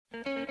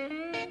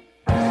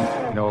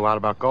You know a lot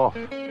about golf.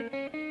 Well,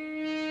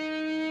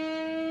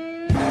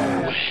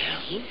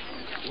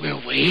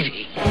 we're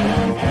waiting.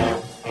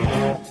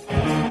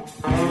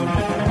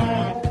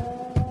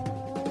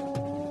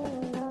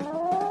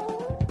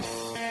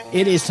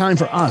 It is time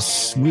for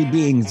us, we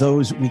being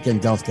those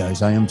weekend golf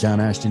guys. I am John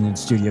Ashton in the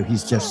studio.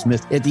 He's Jeff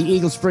Smith at the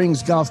Eagle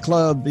Springs Golf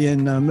Club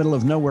in middle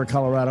of nowhere,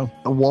 Colorado.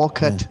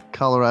 Walcott,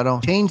 Colorado.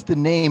 Changed the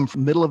name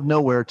from middle of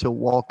nowhere to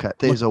Walcott.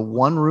 There's a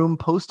one-room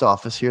post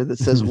office here that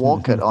says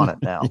Walcott on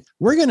it now.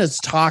 We're going to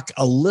talk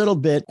a little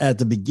bit at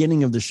the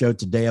beginning of the show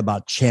today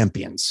about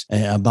champions,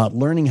 about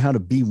learning how to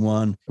be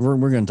one. We're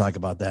going to talk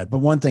about that. But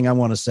one thing I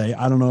want to say,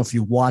 I don't know if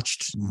you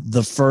watched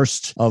the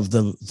first of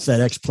the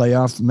FedEx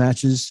playoff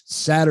matches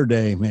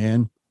Saturday, man.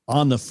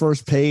 On the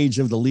first page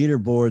of the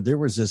leaderboard, there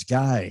was this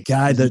guy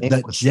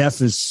that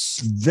Jeff is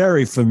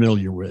very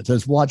familiar with,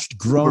 has watched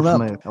grown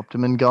up. Helped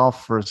him in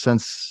golf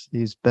since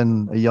he's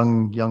been a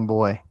young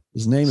boy.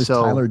 His name is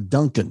Tyler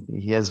Duncan.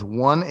 He has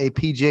won a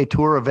PGA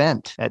Tour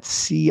event at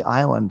Sea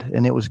Island,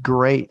 and it was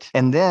great.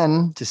 And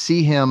then to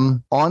see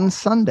him on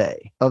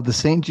Sunday of the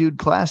St. Jude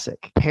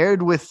Classic,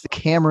 paired with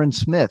Cameron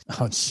Smith.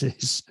 Oh,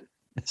 jeez.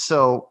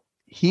 So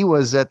he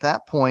was at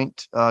that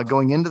point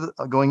going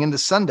into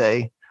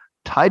Sunday,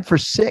 tied for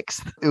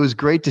sixth. It was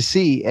great to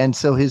see. And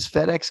so his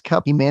FedEx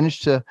Cup, he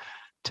managed to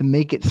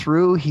make it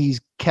through.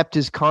 He's kept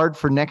his card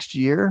for next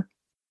year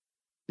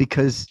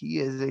because he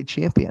is a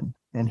champion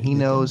and he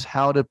knows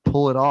how to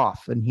pull it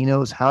off and he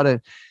knows how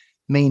to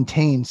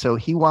maintain. So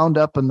he wound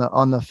up on the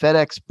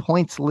FedEx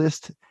points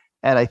list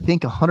at, I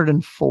think,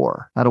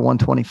 104 out of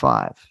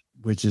 125,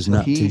 which is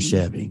not too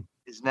shabby.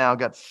 He's now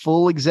got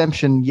full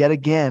exemption yet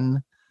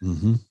again.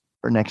 Mm-hmm.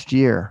 For next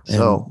year.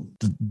 So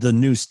the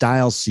new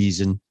style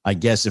season, I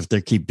guess if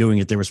they keep doing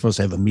it, they were supposed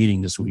to have a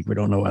meeting this week. We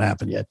don't know what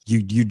happened yet.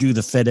 You do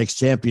the FedEx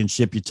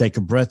Championship, you take a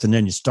breath, and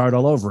then you start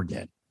all over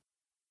again.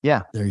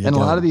 Yeah. There you go. A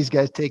lot of these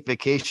guys take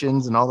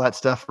vacations and all that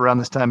stuff around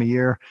this time of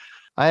year.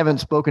 I haven't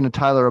spoken to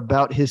Tyler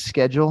about his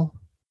schedule,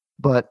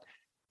 but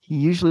he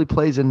usually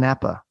plays in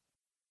Napa.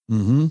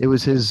 Mm-hmm. It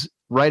was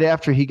right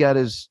after he got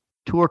his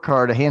tour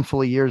card a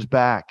handful of years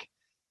back.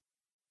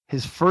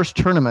 His first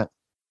tournament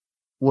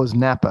was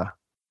Napa.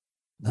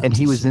 And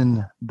he was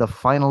in the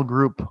final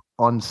group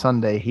on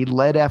Sunday. He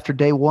led after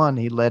day one.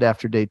 He led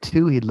after day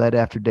two. He led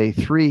after day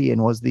three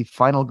and was the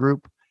final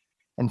group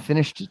and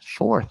finished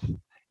fourth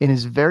in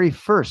his very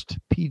first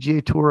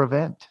PGA Tour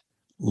event.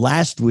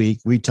 Last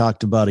week, we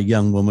talked about a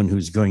young woman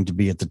who's going to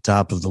be at the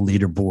top of the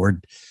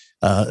leaderboard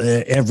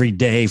every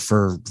day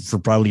for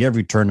probably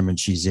every tournament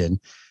she's in.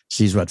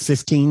 She's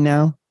 15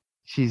 now?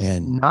 She's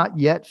not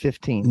yet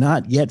 15.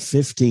 Not yet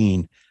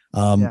 15.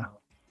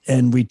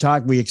 And we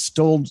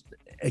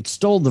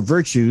extolled the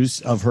virtues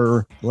of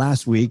her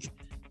last week.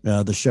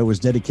 The show was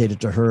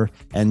dedicated to her,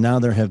 and now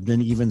there have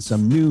been even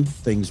some new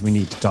things we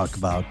need to talk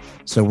about.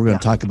 So we're going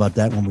to talk about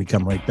that when we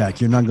come right back.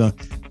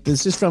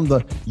 This is from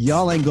the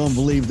y'all ain't going to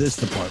believe this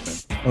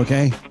department,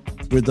 okay?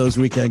 With those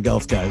weekend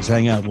golf guys.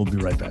 Hang out. We'll be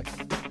right back.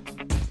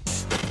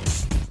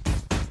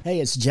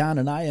 Hey, it's John,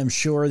 and I am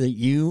sure that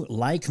you,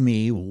 like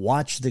me,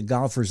 watch the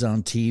golfers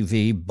on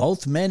TV,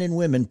 both men and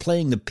women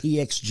playing the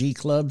PXG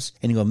clubs,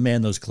 and you go,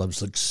 man, those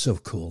clubs look so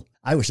cool.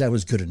 I wish I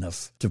was good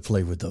enough to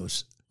play with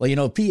those. Well,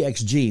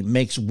 PXG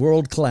makes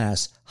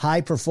world-class,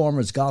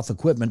 high-performance golf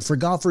equipment for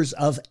golfers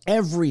of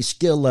every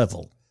skill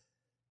level,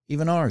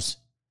 even ours.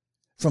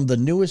 From the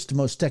newest,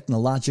 most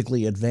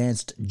technologically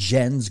advanced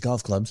Gens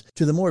golf clubs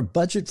to the more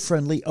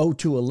budget-friendly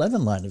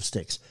 0-11 line of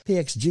sticks,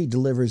 PXG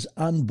delivers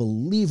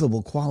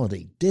unbelievable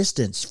quality,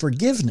 distance,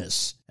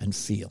 forgiveness, and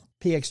feel.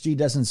 PXG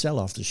doesn't sell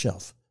off the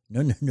shelf.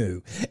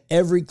 No.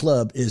 Every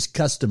club is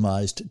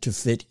customized to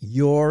fit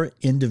your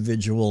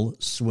individual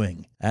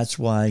swing. That's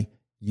why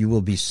you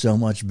will be so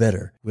much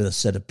better with a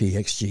set of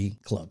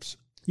PXG clubs.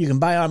 You can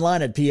buy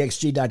online at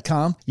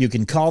pxg.com. You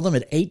can call them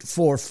at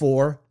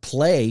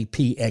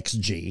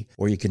 844-PLAY-PXG,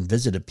 or you can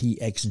visit a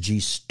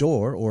PXG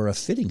store or a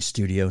fitting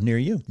studio near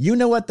you. You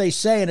know what they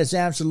say, and it's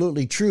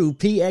absolutely true.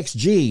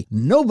 PXG,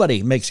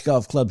 nobody makes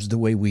golf clubs the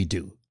way we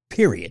do,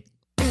 period.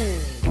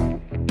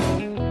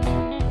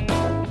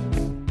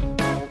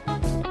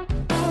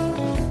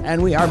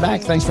 And we are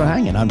back. Thanks for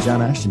hanging. I'm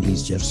John Ashton.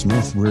 He's Jeff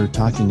Smith. We're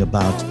talking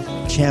about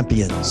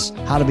champions,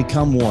 how to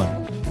become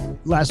one.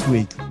 Last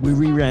week, we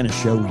reran a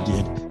show we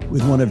did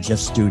with one of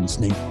Jeff's students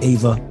named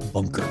Ava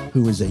Bunker,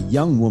 who is a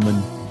young woman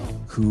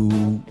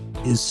who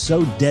is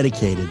so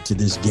dedicated to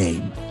this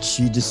game.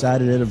 She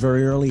decided at a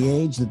very early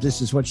age that this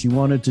is what she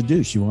wanted to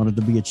do. She wanted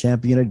to be a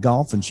champion at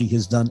golf, and she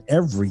has done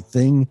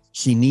everything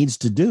she needs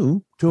to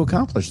do to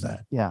accomplish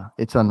that. Yeah,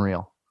 it's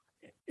unreal.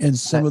 And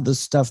some of the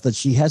stuff that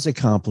she has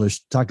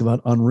accomplished, talk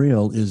about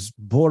unreal, is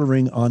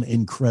bordering on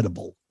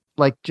incredible.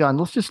 Like, John,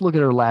 let's just look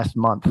at her last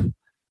month.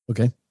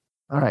 Okay.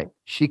 All right.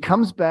 She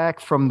comes back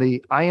from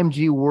the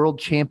IMG World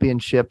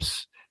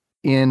Championships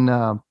in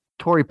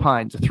Torrey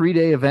Pines, a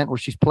 3-day event where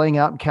she's playing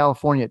out in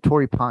California at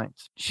Torrey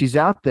Pines. She's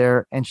out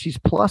there and she's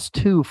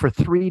 +2 for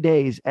 3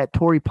 days at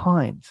Torrey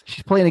Pines.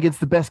 She's playing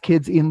against the best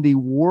kids in the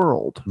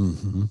world.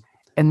 Mm-hmm.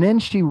 And then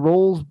she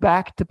rolls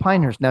back to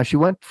Pinehurst. Now, she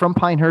went from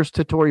Pinehurst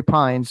to Torrey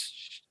Pines,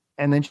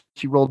 and then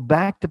she rolled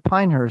back to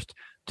Pinehurst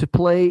to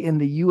play in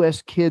the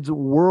U.S. Kids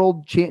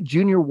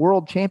Junior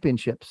World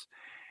Championships,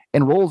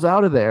 and rolls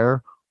out of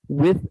there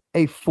with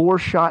a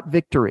 4-shot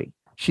victory.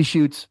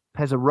 She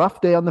has a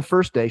rough day on the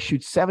first day,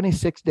 shoots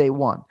 76 day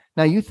one.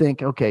 Now you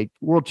think, okay,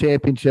 World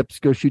Championships,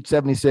 go shoot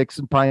 76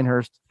 in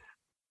Pinehurst.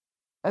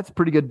 That's a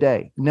pretty good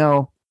day.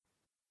 No,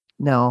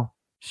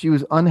 she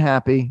was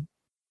unhappy.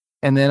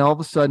 And then all of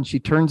a sudden she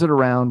turns it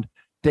around.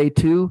 Day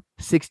 2,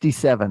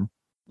 67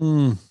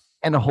 and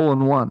a hole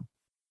in one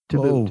to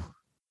boot.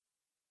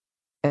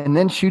 And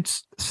then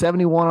shoots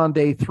 71 on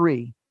day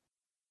 3.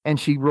 And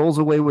she rolls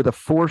away with a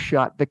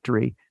 4-shot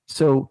victory.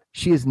 So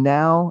she is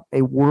now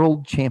a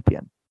world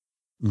champion.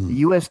 The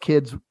U.S.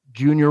 Kids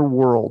Junior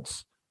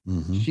Worlds.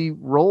 She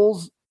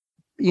rolls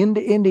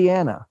into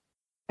Indiana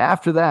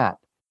after that.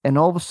 And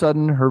all of a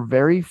sudden, her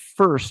very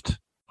first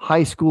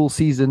high school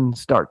season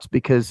starts,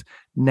 because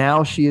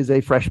now she is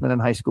a freshman in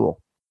high school.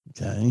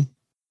 Okay.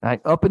 Right,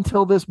 up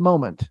until this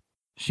moment,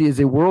 she is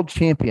a world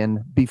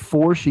champion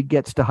before she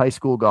gets to high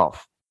school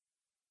golf.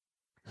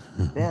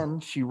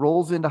 Then she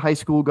rolls into high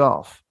school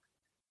golf,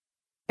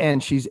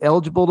 and she's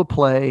eligible to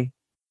play,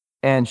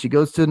 and she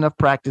goes to enough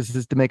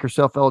practices to make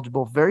herself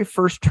eligible. Very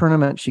first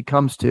tournament she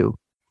comes to,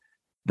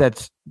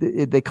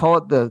 they call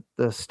it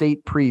the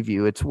state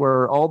preview. It's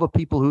where all the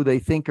people who they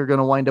think are going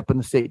to wind up in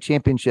the state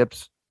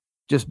championships,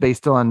 just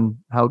based on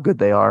how good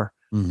they are,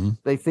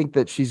 they think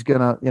that she's going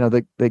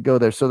to, they go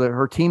there so that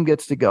her team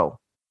gets to go,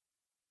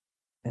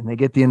 and they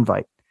get the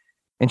invite.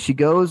 And she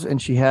goes and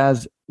she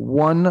has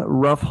one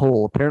rough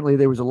hole. Apparently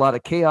there was a lot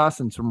of chaos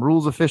and some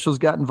rules officials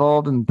got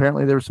involved, and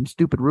apparently there were some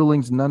stupid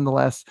rulings.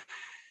 Nonetheless,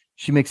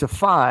 she makes a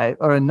 5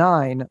 or a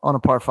 9 on a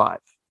par 5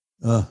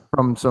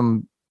 from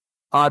some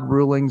odd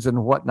rulings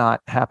and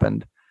whatnot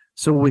happened.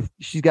 So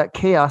she's got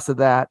chaos of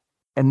that.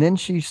 And then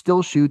she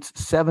still shoots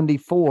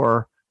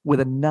 74 with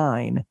a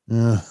 9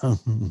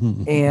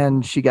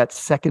 and she got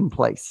second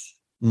place.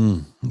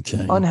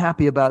 Okay.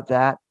 Unhappy about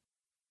that.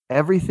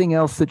 Everything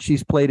else that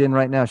she's played in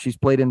right now, she's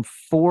played in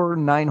 4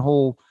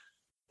 9-hole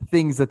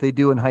things that they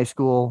do in high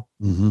school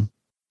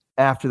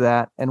after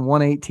that, and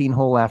 1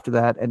 18-hole after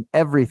that, and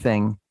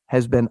everything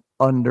has been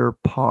under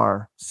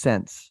par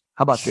since.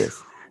 How about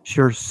this?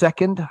 Her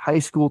second high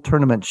school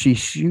tournament, she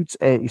shoots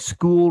a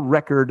school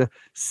record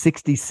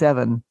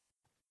 67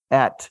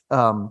 at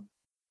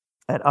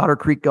Otter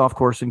Creek Golf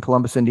Course in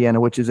Columbus,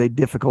 Indiana, which is a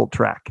difficult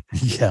track.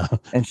 Yeah.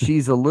 And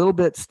she's a little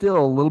bit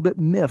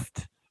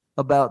miffed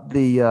about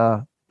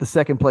the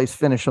second place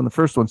finish on the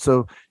first one.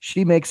 So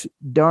she makes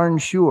darn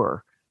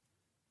sure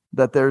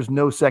that there's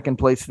no second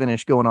place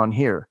finish going on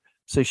here.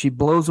 So she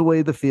blows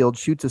away the field,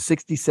 shoots a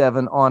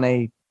 67 on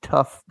a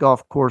tough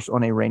golf course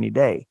on a rainy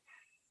day.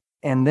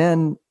 And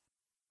then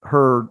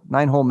her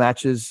 9-hole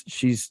matches,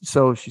 she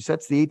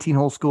sets the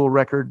 18-hole school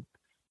record.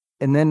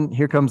 And then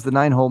here comes the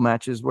 9-hole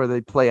matches where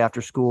they play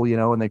after school,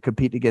 and they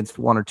compete against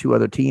 1 or 2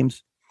 other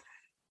teams.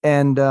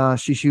 And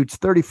she shoots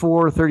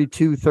 34,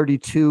 32,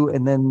 32.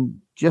 And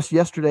then just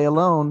yesterday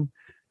alone,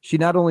 she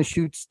not only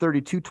shoots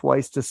 32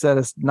 twice to set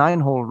a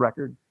 9-hole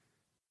record,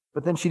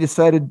 but then she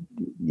decided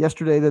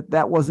yesterday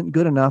that wasn't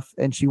good enough.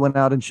 And she went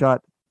out and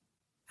shot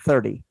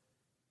 30.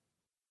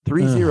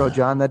 3-0,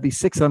 John. That'd be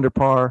 6 under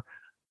par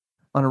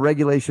on a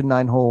regulation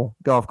 9-hole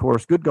golf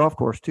course. Good golf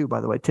course, too, by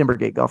the way.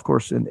 Timbergate Golf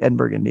Course in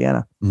Edinburgh,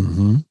 Indiana,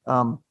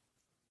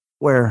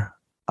 where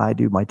I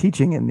do my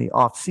teaching in the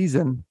off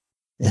season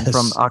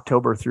from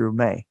October through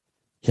May.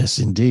 Yes,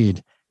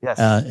 indeed. Yes.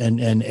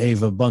 And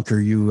Ava Bunker,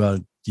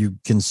 you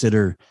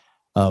consider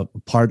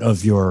part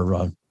of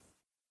your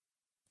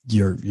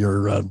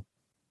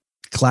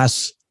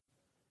class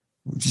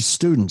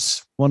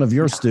students, one of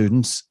your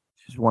students.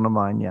 She's one of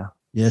mine. Yeah.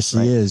 Yes,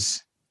 right. He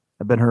is.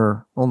 I've been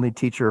her only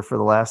teacher for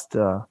the last,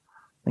 I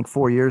think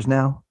 4 years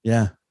now.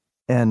 Yeah.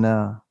 And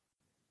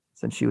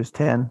since she was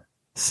 10.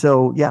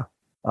 So yeah,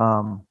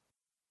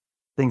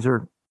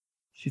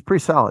 she's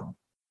pretty solid,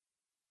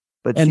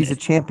 but she's a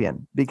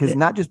champion because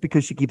not just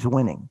because she keeps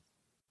winning.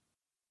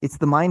 It's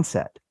the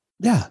mindset.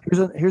 Yeah.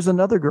 Here's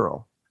another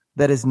girl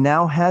that has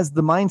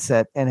the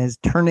mindset and is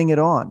turning it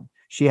on.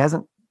 She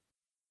hasn't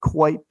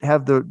quite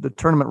have the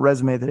tournament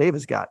resume that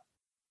Ava's got,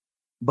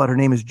 but her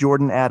name is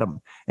Jordan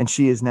Adam, and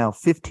she is now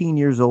 15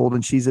 years old,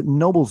 and she's at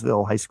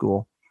Noblesville High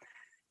School.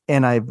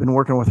 And I've been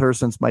working with her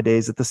since my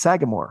days at the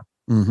Sagamore.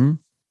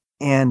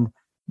 And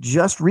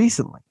just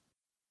recently,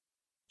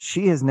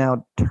 she has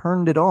now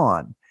turned it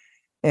on.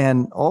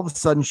 And all of a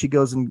sudden, she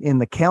goes in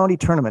the county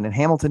tournament in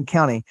Hamilton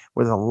County,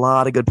 where there's a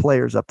lot of good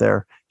players up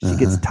there. She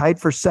gets tied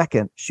for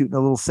second, shooting a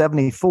little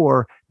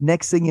 74.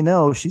 Next thing you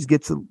know, she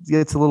gets a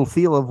little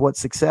feel of what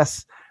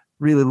success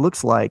really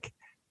looks like.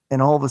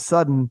 And all of a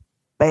sudden,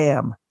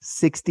 bam,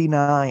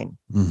 69.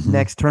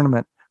 Next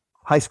tournament,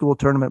 high school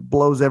tournament,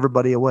 blows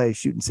everybody away,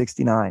 shooting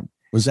 69.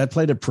 Was that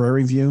played at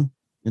Prairie View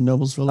in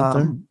Noblesville up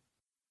there?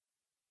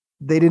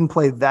 They didn't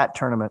play that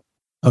tournament.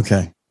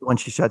 Okay. When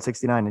she shot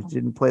 69, and she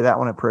didn't play that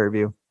one at Prairie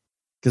View.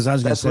 Because I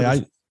was going to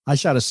say, I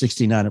shot a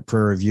 69 at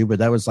Prairie View, but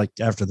that was like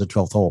after the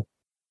 12th hole.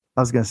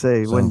 I was going to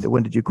say, so,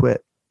 when did you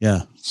quit?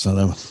 Yeah.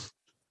 So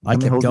I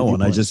kept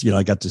going. I just,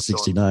 I got to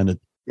 69. And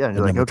you're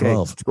like, okay,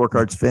 12.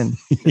 Scorecard's fin.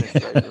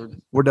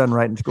 We're done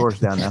writing scores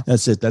down now.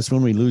 That's it. That's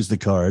when we lose the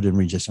card and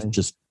we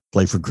just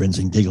play for grins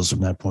and giggles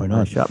from that point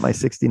on. I shot my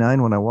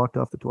 69 when I walked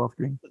off the 12th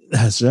green.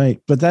 That's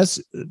right. But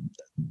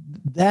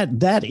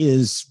that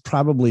is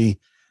probably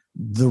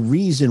the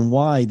reason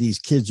why these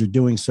kids are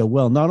doing so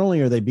well. Not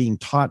only are they being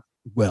taught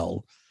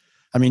well,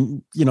 I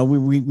mean,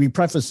 we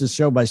preface this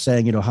show by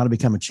saying, how to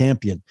become a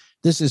champion.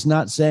 This is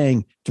not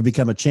saying to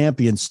become a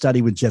champion,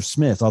 study with Jeff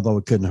Smith, although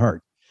it couldn't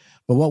hurt.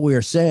 But what we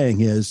are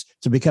saying is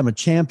to become a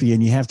champion,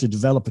 you have to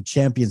develop a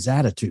champion's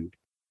attitude.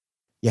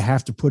 You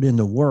have to put in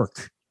the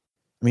work.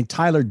 I mean,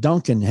 Tyler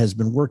Duncan has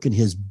been working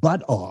his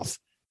butt off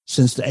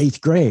since the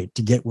 8th grade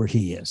to get where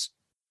he is.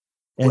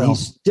 And he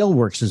still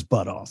works his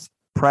butt off.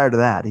 Prior to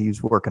that, he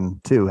was working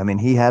too. I mean,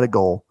 he had a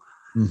goal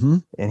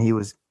and he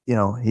was,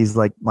 he's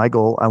like, my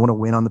goal, I want to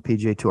win on the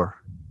PGA Tour.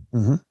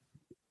 Mm-hmm.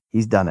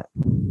 He's done it.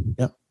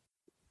 Yep.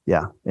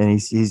 Yeah. And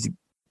he's a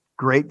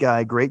great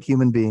guy, great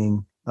human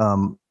being,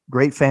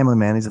 great family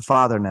man. He's a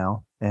father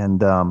now.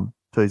 And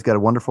so he's got a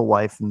wonderful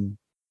wife and,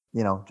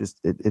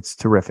 it's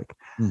terrific.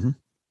 Mm-hmm.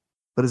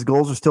 But his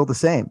goals are still the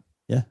same.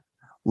 Yeah.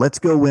 Let's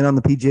go win on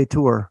the PGA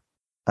Tour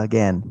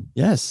again.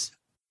 Yes.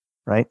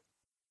 Right?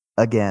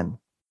 Again.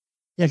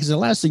 Yeah, because the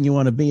last thing you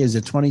want to be is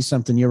a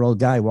 20-something-year-old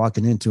guy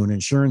walking into an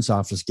insurance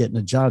office, getting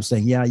a job,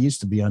 saying, "Yeah, I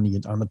used to be on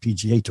the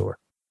PGA Tour."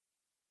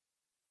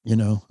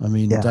 I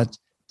mean,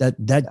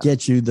 that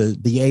gets you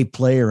the A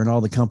player and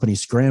all the company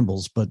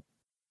scrambles, but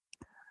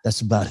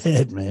that's about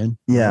it, man.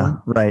 Yeah,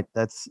 right.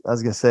 I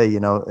was gonna say,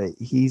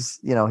 he's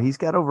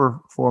got over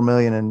 $4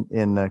 million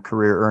in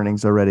career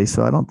earnings already,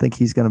 so I don't think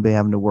he's going to be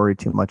having to worry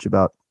too much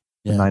about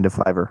the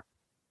 9-to-5er.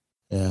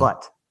 Yeah.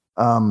 But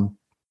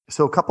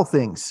so a couple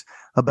things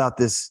about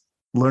this.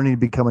 Learning to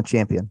become a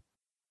champion.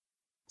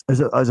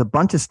 There's a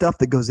bunch of stuff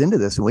that goes into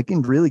this, and we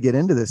can really get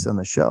into this on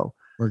the show.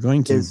 We're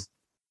going to.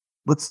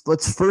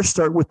 Let's first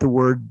start with the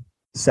word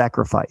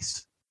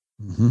sacrifice.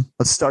 Mm-hmm.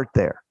 Let's start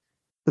there.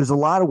 There's a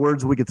lot of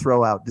words we could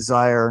throw out: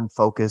 desire and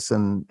focus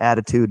and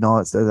attitude and all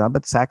that stuff.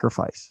 But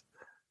sacrifice,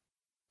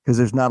 because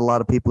there's not a lot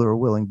of people who are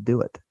willing to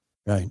do it.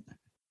 Right.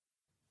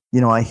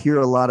 I hear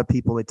a lot of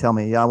people. They tell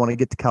me, "Yeah, I want to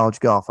get to college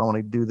golf. I want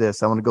to do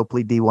this. I want to go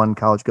play D1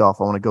 college golf.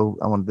 I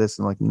want this."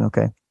 And I'm like,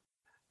 okay.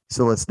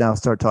 So let's now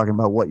start talking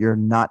about what you're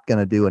not going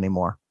to do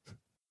anymore.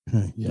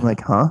 Yeah. I'm like,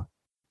 huh?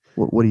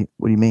 What do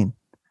you mean?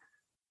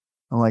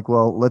 I'm like,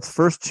 well, let's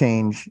first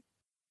change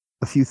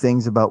a few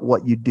things about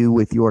what you do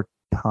with your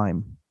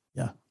time.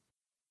 Yeah.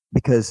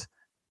 Because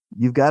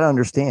you've got to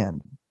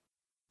understand,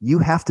 you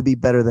have to be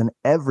better than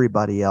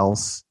everybody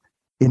else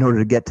in order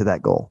to get to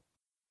that goal.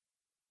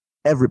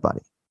 Everybody.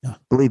 Yeah.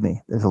 Believe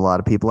me, there's a lot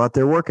of people out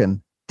there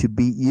working to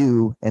beat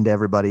you and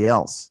everybody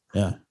else.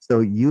 Yeah. So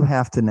you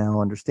have to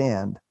now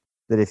understand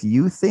that if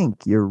you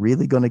think you're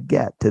really going to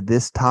get to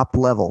this top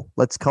level,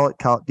 let's call it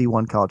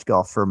D1 college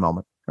golf for a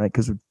moment, right?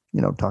 Because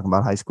we're talking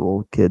about high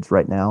school kids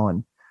right now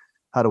and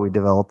how do we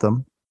develop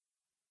them?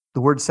 The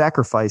word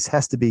sacrifice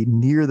has to be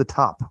near the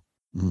top.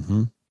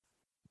 Mm-hmm.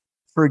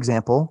 For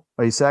example,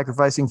 are you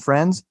sacrificing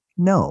friends?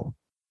 No.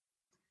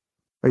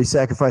 Are you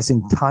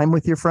sacrificing time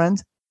with your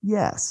friends?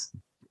 Yes.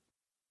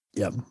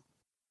 Yep.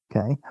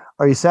 Okay.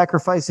 Are you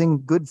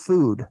sacrificing good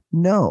food?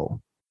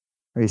 No.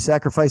 Are you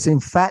sacrificing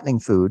fattening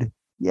food?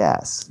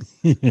 Yes.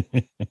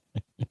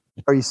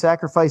 Are you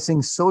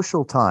sacrificing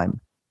social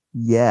time?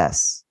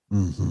 Yes.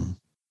 Mm-hmm.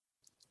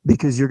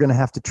 Because you're going to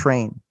have to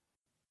train.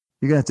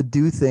 You're going to have to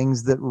do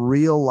things that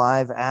real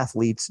live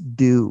athletes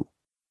do.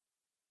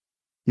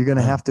 You're going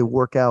to have to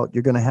work out.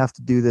 You're going to have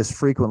to do this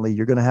frequently.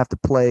 You're going to have to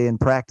play and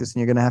practice,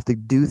 and you're going to have to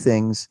do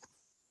things.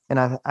 And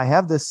I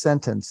have this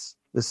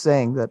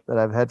saying that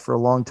I've had for a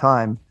long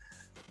time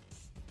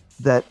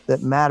that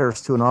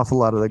matters to an awful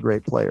lot of the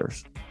great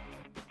players.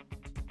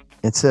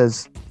 It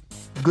says,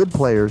 good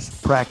players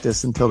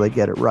practice until they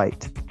get it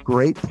right.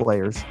 Great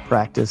players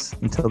practice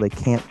until they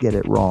can't get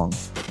it wrong.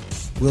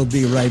 We'll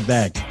be right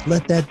back.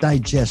 Let that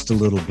digest a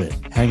little bit.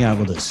 Hang out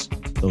with us,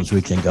 those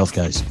Weekend Golf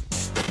Guys.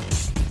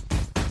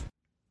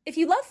 If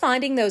you love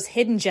finding those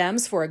hidden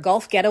gems for a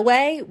golf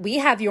getaway, we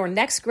have your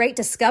next great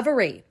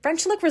discovery,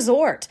 French Lick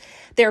Resort.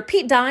 Their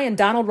Pete Dye and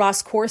Donald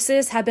Ross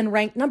courses have been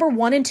ranked number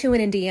 1 and 2 in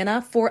Indiana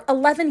for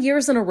 11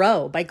 years in a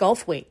row by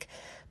Golf Week.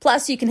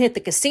 Plus, you can hit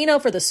the casino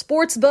for the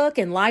sports book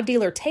and live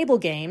dealer table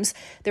games.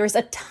 There's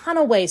a ton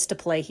of ways to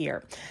play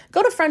here.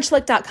 Go to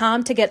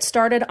FrenchLick.com to get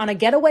started on a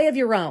getaway of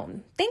your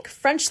own. Think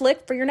French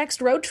Lick for your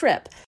next road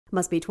trip.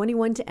 Must be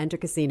 21 to enter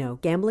casino.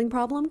 Gambling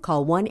problem?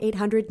 Call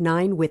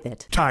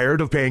 1-800-9-WITH-IT. Tired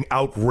of paying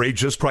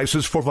outrageous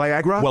prices for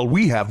Viagra? Well,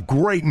 we have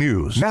great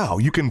news. Now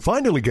you can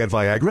finally get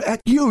Viagra at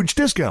huge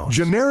discounts.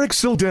 Generic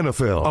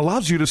sildenafil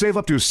allows you to save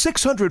up to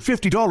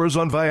 $650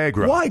 on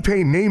Viagra. Why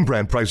pay name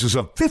brand prices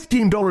of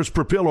 $15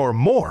 per pill or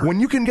more when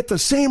you can get the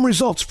same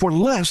results for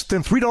less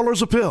than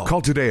 $3 a pill?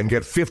 Call today and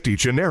get 50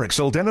 generic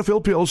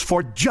sildenafil pills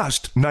for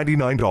just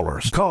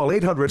 $99. Call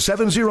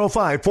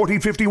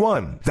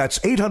 800-705-1451. That's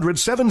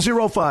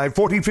 800-705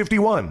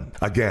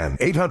 800-705-4051. Again,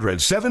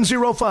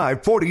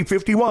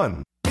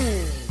 800-705-4051.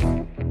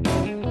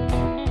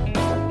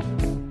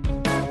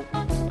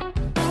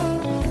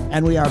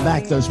 And we are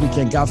back, those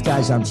weekend golf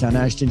guys. I'm John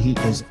Ashton. He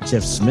is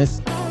Jeff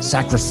Smith.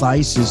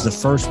 Sacrifice is the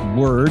first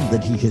word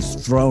that he has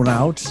thrown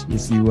out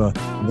if you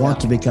want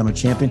to become a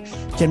champion.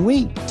 Can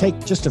we take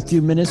just a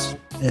few minutes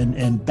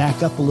and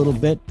back up a little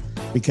bit?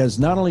 Because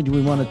not only do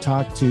we want to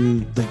talk to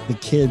the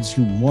kids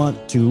who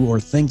want to or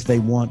think they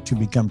want to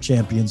become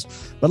champions,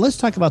 but let's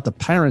talk about the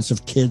parents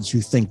of kids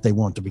who think they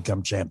want to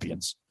become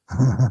champions.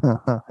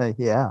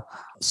 Yeah.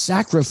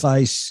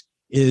 Sacrifice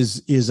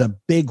is a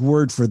big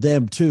word for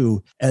them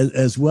too,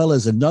 as well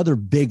as another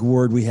big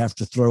word we have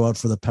to throw out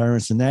for the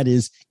parents, and that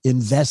is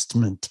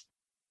investment.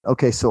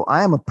 Okay, so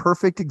I am a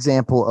perfect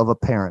example of a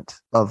parent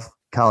of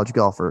college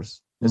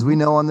golfers. As we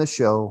know on this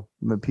show,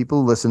 when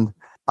people listen,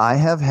 I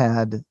have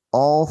had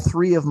all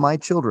three of my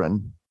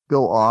children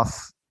go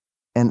off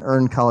and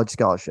earn college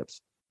scholarships.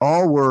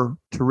 All were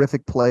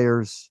terrific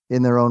players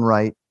in their own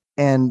right,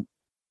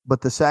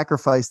 but the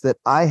sacrifice that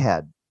I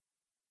had.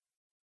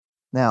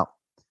 Now,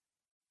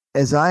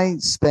 as I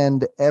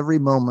spend every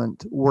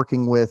moment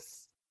working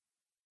with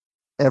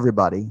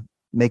everybody,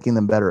 making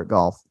them better at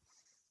golf,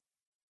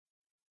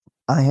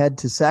 I had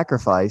to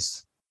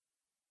sacrifice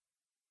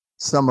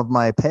some of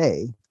my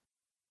pay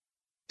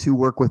to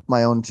work with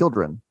my own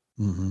children,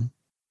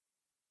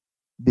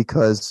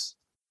 because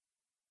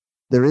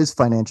there is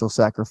financial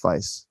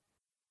sacrifice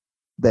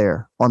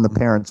there on the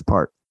parents'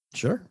 part.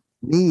 Sure.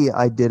 Me,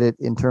 I did it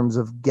in terms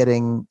of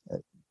giving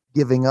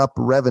up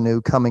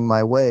revenue coming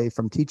my way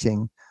from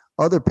teaching.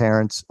 Other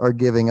parents are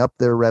giving up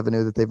their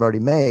revenue that they've already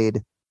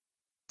made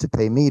to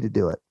pay me to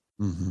do it.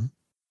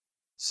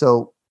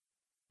 So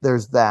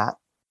there's that.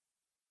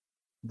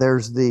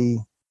 There's the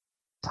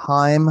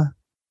time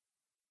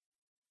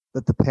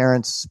that the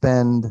parents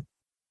spend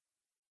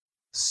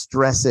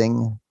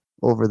stressing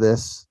over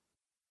this.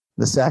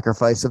 The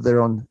sacrifice of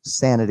their own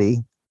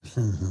sanity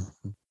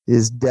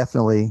is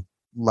definitely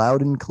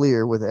loud and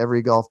clear with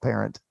every golf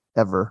parent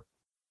ever.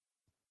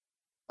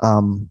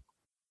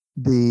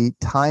 The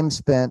time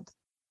spent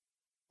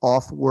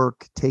off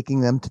work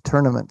taking them to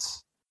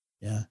tournaments,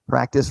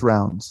 practice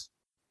rounds,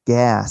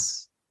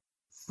 gas,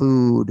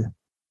 food,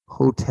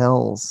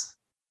 hotels,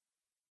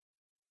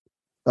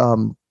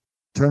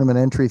 tournament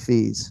entry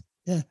fees,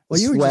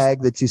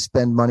 swag that you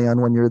spend money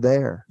on when you're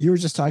there. You were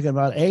just talking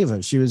about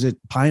Ava. She was at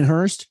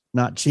Pinehurst,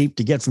 not cheap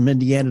to get from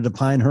Indiana to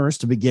Pinehurst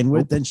to begin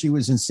with. Then she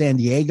was in San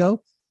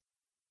Diego,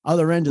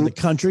 other end of the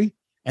country,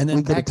 and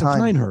then back to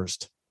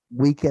Pinehurst.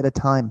 Week at a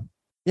time.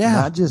 Yeah.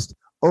 Not just,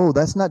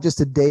 that's not just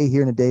a day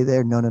here and a day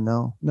there. No.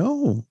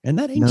 No. And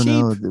that ain't cheap.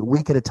 No,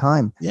 week at a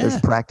time. Yeah.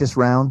 There's practice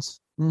rounds.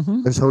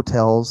 There's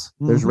hotels.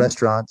 There's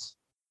restaurants.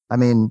 I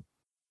mean,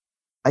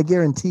 I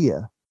guarantee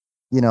you,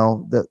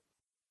 that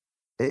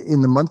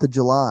in the month of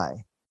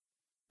July,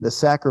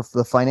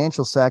 the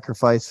financial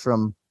sacrifice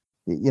from,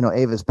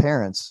 Ava's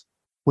parents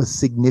was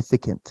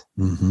significant.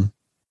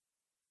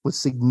 Was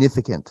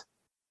significant.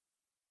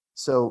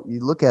 So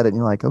you look at it and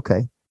you're like,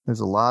 okay,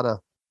 there's a lot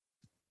of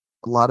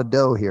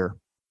dough here.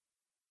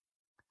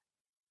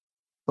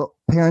 But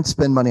parents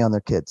spend money on their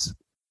kids.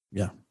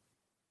 Yeah.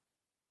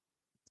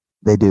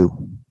 They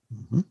do.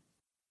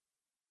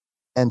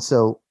 And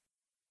so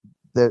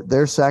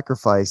their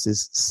sacrifice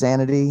is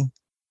sanity,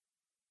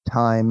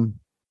 time,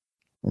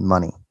 and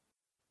money.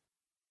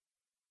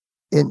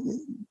 And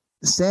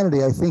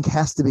sanity, I think,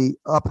 has to be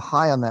up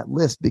high on that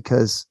list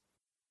because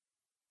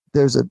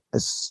there's a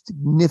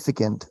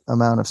significant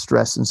amount of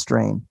stress and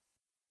strain.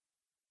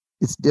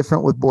 It's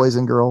different with boys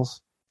and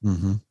girls.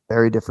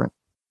 Very different.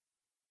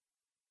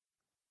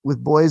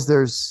 With boys,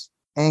 there's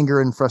anger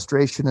and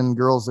frustration, and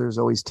girls, there's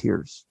always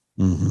tears.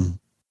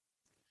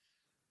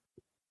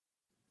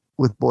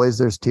 With boys,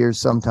 there's tears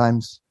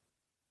sometimes,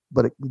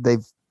 but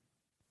they've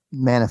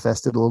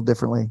manifested a little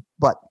differently.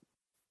 But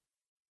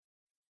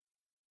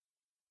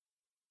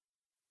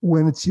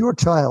when it's your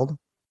child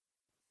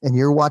and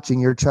you're watching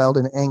your child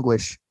in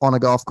anguish on a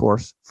golf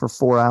course for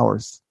 4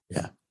 hours,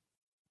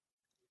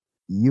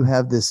 you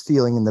have this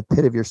feeling in the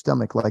pit of your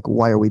stomach, like,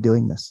 why are we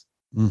doing this?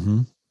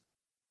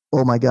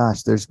 Oh my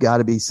gosh, there's got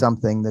to be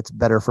something that's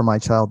better for my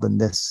child than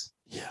this.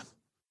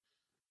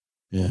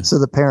 Yeah. So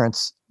the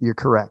parents, you're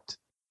correct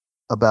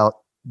about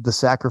the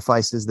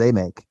sacrifices they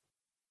make.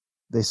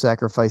 They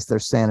sacrifice their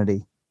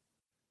sanity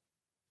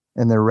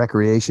and their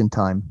recreation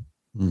time.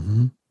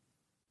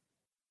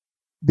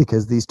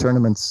 Because these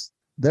tournaments,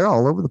 they're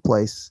all over the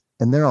place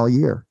and they're all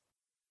year.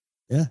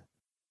 Yeah.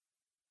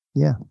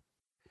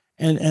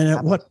 And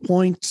at what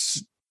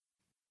point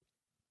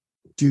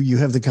do you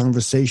have the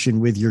conversation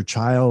with your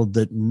child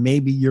that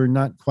maybe you're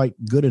not quite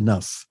good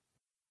enough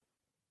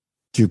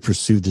to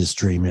pursue this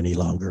dream any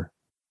longer?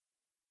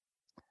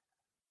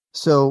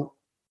 So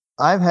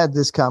I've had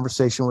this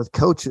conversation with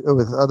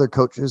other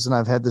coaches, and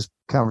I've had this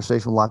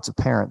conversation with lots of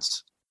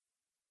parents.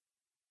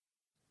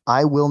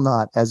 I will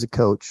not, as a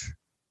coach,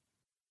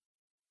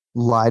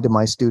 lie to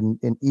my student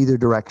in either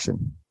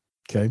direction.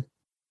 Okay.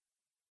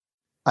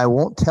 I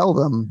won't tell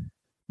them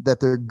that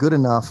they're good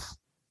enough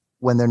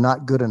when they're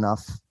not good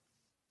enough.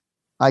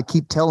 I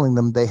keep telling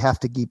them they have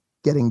to keep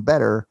getting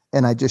better.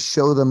 And I just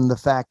show them the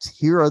facts.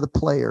 Here are the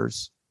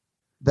players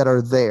that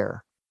are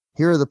there.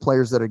 Here are the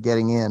players that are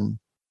getting in.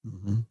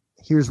 Mm-hmm.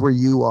 Here's where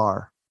you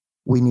are.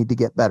 We need to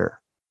get better.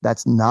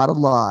 That's not a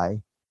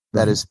lie.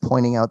 That is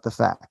pointing out the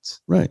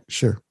facts. Right.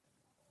 Sure.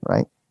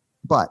 Right.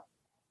 But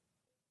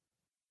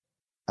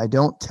I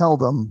don't tell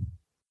them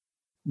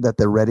that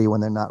they're ready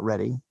when they're not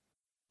ready.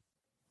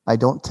 I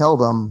don't tell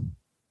them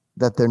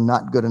that they're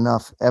not good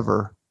enough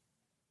ever,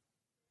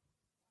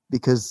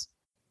 because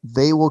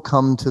they will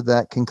come to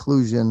that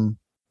conclusion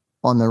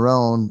on their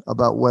own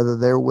about whether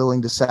they're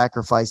willing to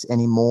sacrifice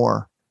any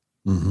more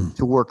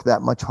to work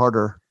that much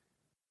harder.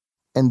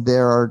 And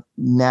there are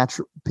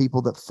natural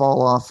people that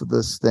fall off of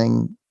this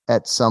thing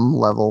at some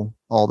level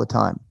all the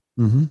time.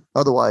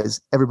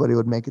 Otherwise, everybody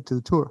would make it to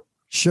the tour.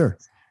 Sure.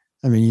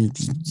 I mean,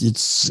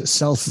 it's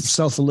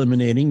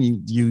self-eliminating.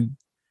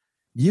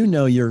 You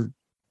know, you're,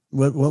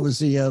 what was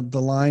the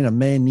line? A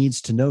man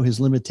needs to know his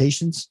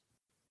limitations.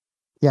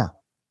 Yeah.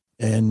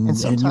 And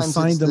you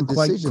find them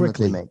quite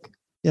quickly. They make.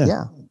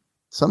 Yeah.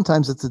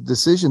 Sometimes it's a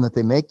decision that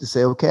they make to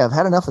say, okay, I've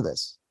had enough of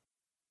this.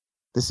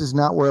 This is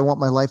not where I want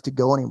my life to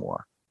go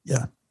anymore.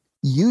 Yeah.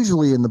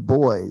 Usually in the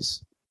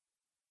boys,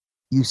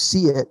 you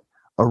see it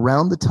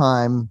around the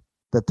time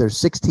that they're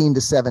 16 to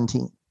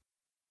 17.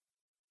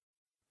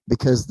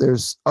 Because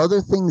there's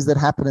other things that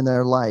happen in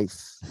their life.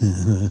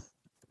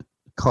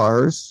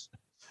 Cars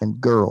and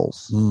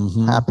girls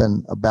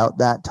happen about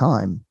that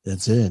time.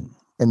 That's it.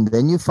 And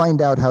then you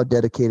find out how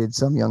dedicated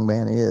some young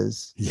man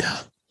is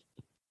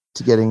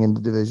to getting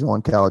into Division I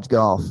college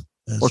golf.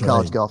 That's or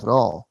college golf at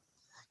all.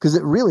 Because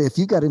it really, if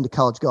you got into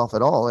college golf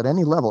at all, at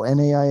any level,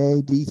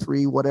 NAIA,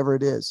 D3, whatever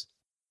it is,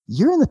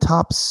 you're in the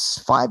top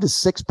 5 to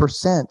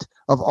 6%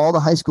 of all the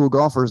high school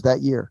golfers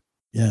that year.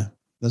 Yeah,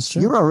 that's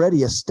true. You're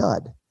already a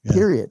stud,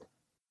 period.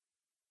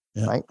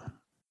 Yeah. Right?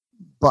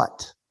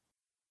 But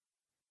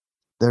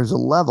there's a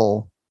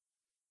level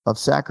of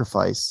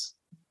sacrifice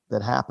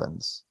that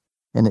happens,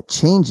 and it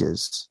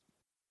changes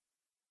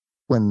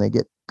when they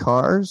get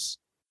cars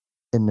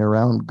and they're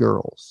around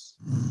girls.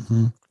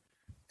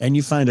 And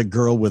you find a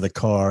girl with a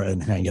car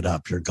and hang it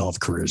up, your golf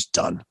career is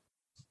done.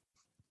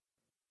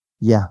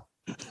 Yeah.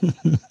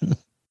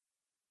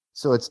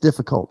 So it's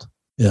difficult.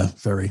 Yeah,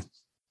 very.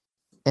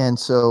 And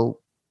so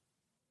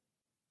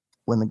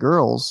when the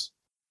girls,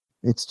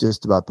 it's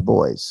just about the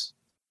boys.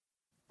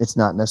 It's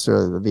not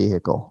necessarily the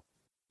vehicle.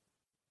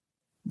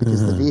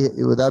 Because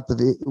without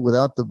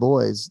the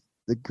boys,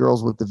 the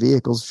girls with the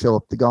vehicles show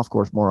up the golf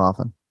course more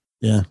often.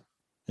 Yeah.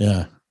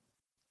 Yeah.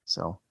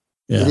 So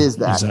it is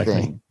that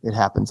thing. It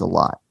happens a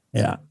lot.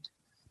 Yeah.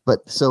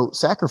 But so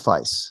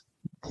sacrifice.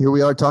 Here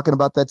we are talking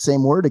about that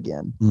same word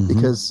again,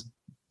 because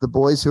the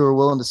boys who are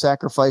willing to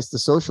sacrifice the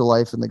social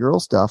life and the girl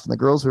stuff, and the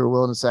girls who are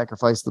willing to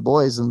sacrifice the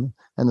boys and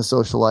the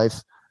social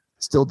life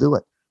still do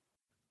it.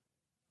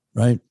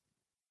 Right.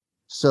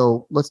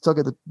 So let's talk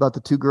about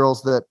the two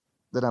girls that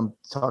I'm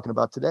talking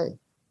about today.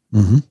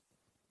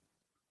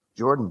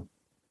 Jordan.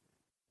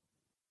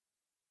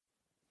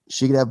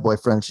 She could have a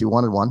boyfriend if she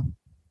wanted one.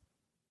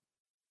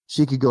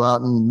 She could go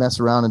out and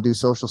mess around and do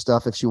social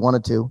stuff if she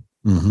wanted to.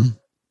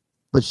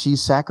 But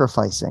she's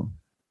sacrificing.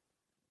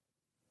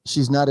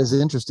 She's not as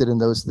interested in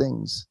those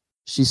things.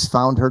 She's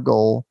found her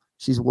goal.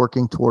 She's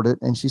working toward it,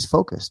 and she's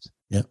focused.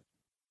 Yeah.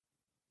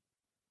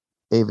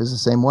 Ava's the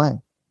same way.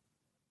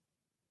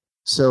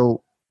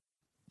 So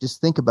just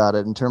think about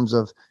it in terms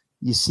of,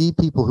 you see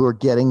people who are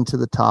getting to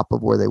the top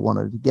of where they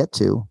wanted to get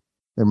to.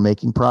 They're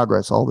making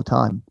progress all the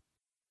time.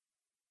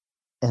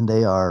 And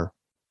they are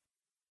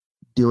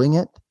doing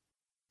it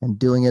and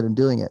doing it and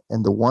doing it.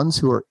 And the ones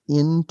who are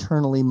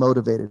internally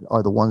motivated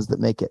are the ones that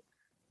make it.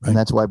 Right. And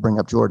that's why I bring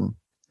up Jordan.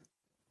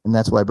 And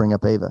that's why I bring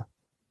up Ava.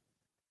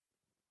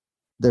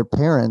 Their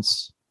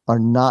parents are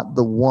not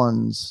the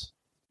ones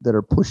that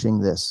are pushing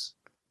this.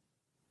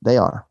 They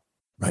are.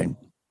 Right.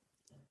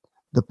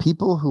 The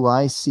people who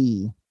I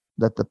see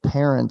that the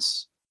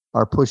parents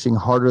are pushing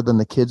harder than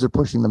the kids are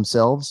pushing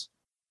themselves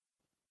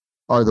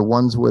are the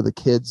ones where the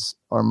kids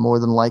are more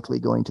than likely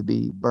going to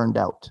be burned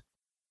out.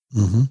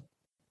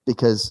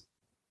 Because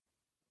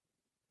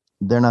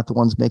they're not the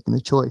ones making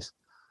the choice.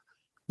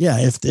 Yeah,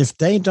 if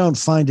they don't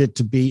find it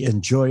to be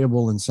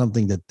enjoyable and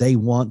something that they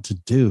want to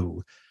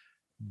do,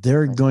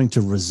 they're going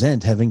to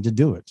resent having to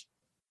do it.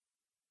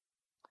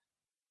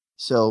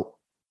 So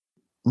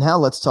now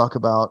let's talk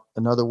about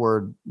another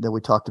word that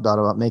we talked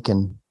about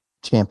making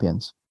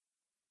champions.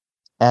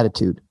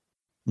 Attitude.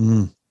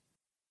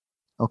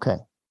 Okay.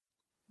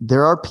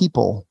 There are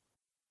people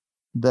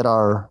that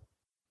are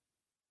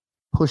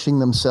pushing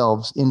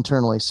themselves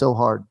internally so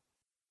hard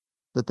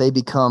that they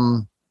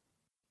become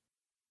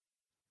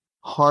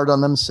hard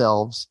on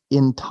themselves,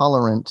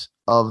 intolerant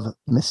of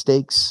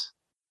mistakes.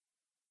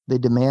 They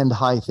demand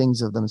high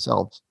things of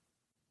themselves.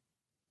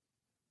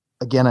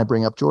 Again, I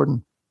bring up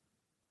Jordan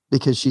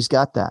because she's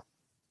got that.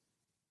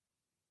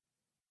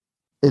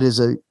 It is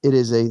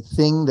a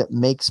thing that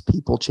makes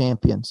people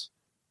champions,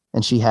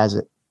 and she has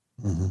it.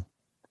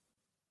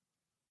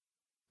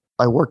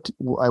 I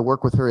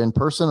work with her in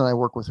person and I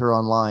work with her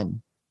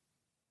online.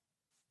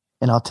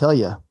 And I'll tell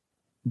you,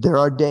 there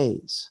are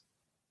days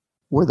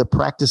where the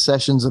practice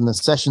sessions and the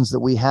sessions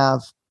that we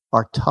have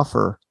are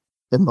tougher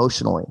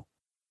emotionally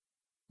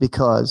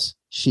because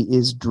she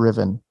is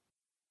driven.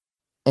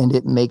 And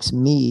it makes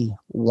me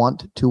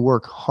want to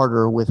work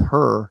harder with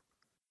her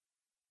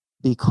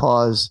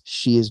because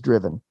she is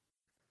driven.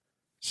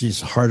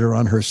 She's harder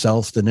on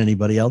herself than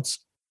anybody else?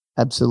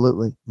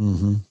 Absolutely.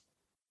 Mm-hmm.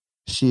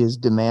 She is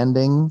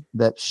demanding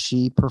that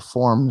she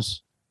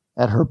performs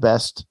at her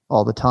best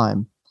all the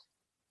time,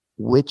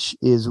 which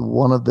is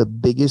one of the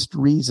biggest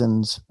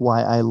reasons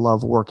why I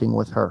love working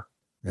with her.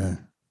 Yeah.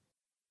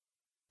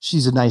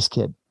 She's a nice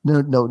kid.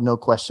 No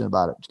question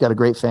about it. She's got a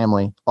great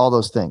family, all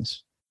those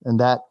things. And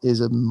that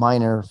is a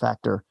minor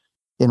factor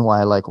in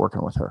why I like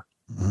working with her.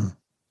 Mm-hmm.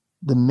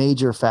 The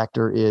major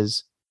factor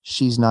is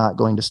she's not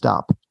going to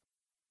stop.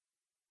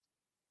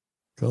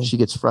 Cool. She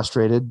gets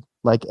frustrated,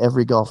 like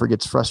every golfer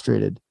gets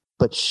frustrated,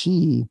 but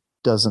she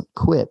doesn't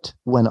quit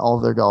when all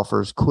their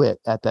golfers quit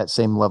at that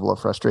same level of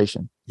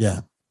frustration.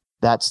 Yeah.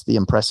 That's the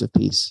impressive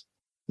piece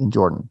in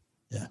Jordan.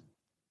 Yeah.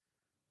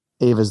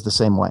 Ava's the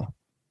same way.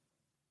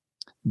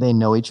 They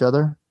know each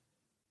other.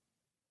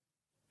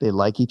 They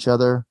like each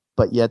other,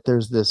 but yet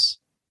there's this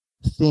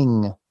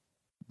thing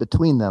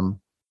between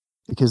them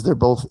because they're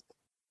both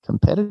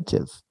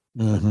competitive.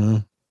 Mm-hmm.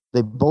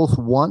 They both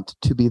want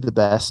to be the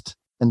best,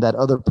 and that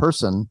other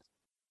person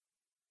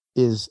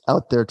is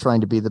out there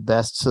trying to be the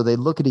best. So they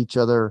look at each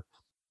other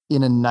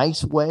in a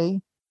nice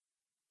way,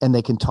 and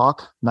they can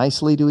talk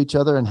nicely to each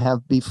other and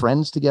be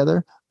friends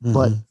together. Mm-hmm.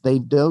 But they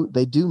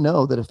do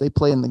know that if they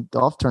play in the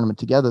golf tournament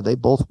together, they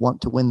both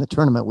want to win the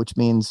tournament, which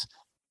means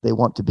they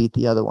want to beat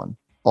the other one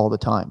all the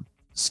time.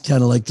 It's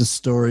kind of like the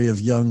story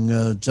of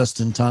young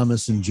Justin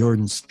Thomas and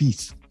Jordan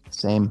Spieth.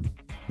 Same.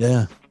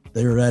 Yeah.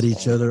 They were at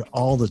each other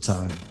all the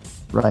time.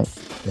 Right.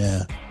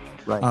 Yeah.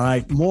 Right. All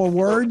right. More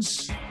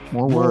words.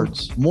 More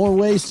words. More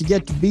ways to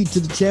get to be to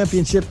the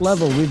championship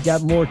level. We've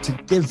got more to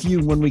give you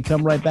when we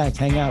come right back.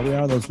 Hang out. We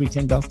are those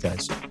Weekend Golf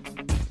Guys.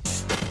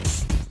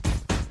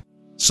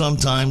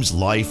 Sometimes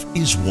life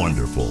is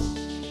wonderful,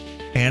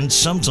 and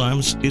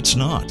sometimes it's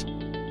not.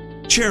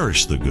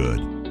 Cherish the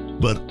good,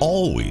 but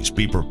always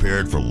be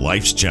prepared for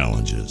life's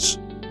challenges.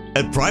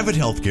 At Private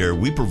Healthcare,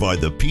 we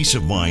provide the peace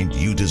of mind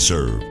you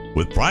deserve.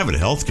 With private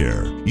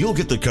healthcare, you'll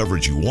get the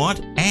coverage you want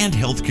and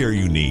healthcare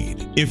you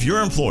need. If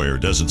your employer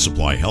doesn't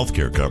supply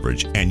healthcare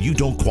coverage and you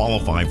don't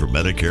qualify for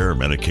Medicare or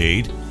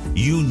Medicaid,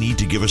 you need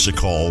to give us a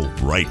call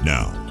right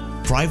now.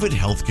 Private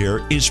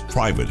healthcare is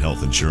private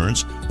health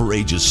insurance for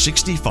ages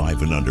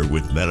 65 and under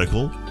with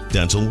medical,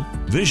 dental,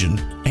 vision,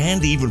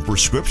 and even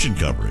prescription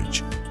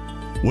coverage.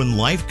 When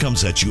life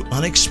comes at you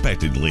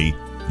unexpectedly,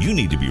 you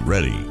need to be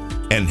ready,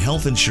 and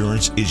health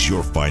insurance is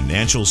your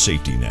financial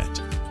safety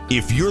net.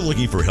 If you're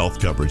looking for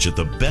health coverage at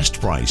the best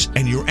price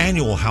and your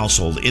annual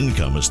household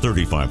income is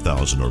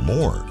 $35,000 or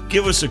more,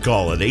 give us a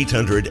call at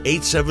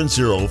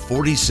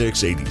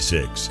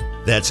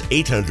 800-870-4686. That's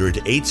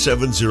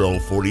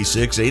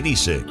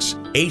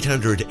 800-870-4686.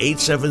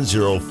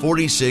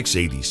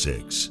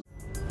 800-870-4686.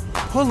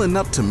 Pulling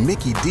up to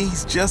Mickey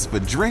D's just for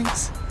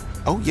drinks?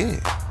 Oh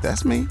yeah,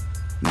 that's me.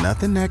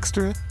 Nothing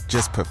extra,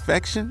 just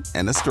perfection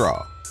and a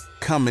straw.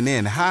 Coming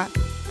in hot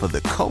for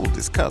the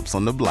coldest cups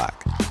on the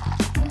block.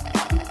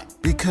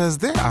 Because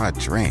there are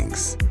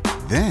drinks.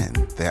 Then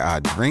there are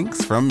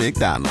drinks from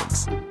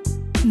McDonald's.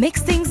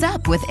 Mix things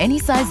up with any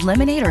size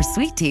lemonade or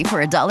sweet tea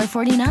for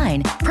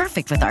 $1.49.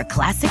 Perfect with our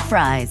classic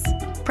fries.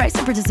 Price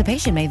and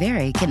participation may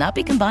vary. Cannot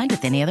be combined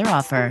with any other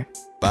offer.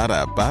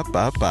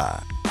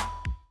 Ba-da-ba-ba-ba.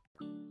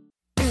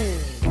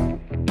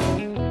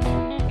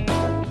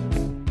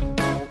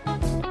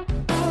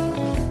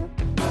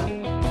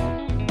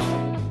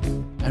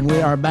 And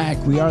we are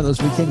back. We are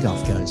those Weekend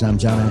Golf Guys. I'm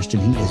John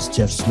Ashton. He is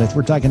Jeff Smith.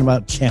 We're talking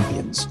about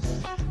champions.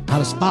 How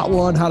to spot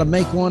one, how to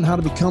make one, how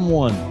to become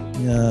one.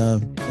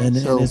 And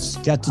it's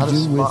got to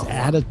do with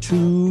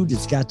attitude.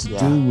 It's got to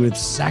do with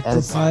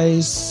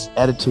sacrifice.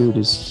 Attitude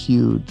is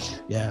huge.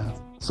 Yeah.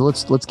 So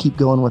let's keep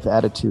going with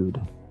attitude.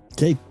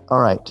 Okay. All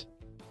right.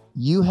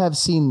 You have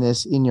seen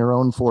this in your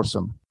own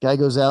foursome. Guy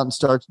goes out and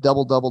starts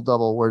double, double,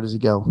 double. Where does he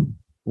go?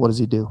 What does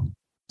he do?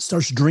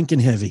 Starts drinking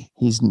heavy.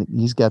 He's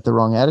got the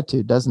wrong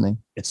attitude, doesn't he?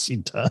 Yes, he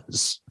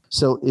does.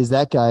 So is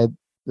that guy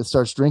that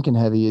starts drinking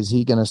heavy, is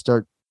he going to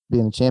start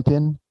being a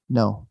champion?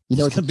 No. You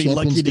know, he's going to be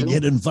lucky to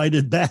get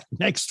invited back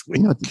next week.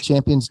 You know what the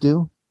champions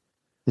do?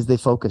 Is they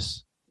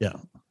focus. Yeah.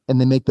 And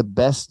they make the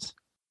best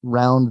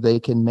round they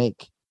can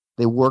make.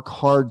 They work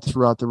hard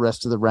throughout the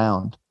rest of the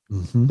round.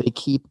 Mm-hmm. They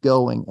keep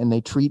going, and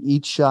they treat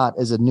each shot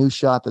as a new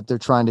shot that they're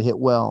trying to hit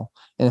well.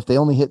 And if they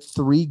only hit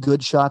 3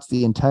 good shots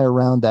the entire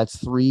round, that's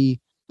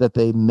 3 that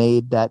they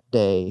made that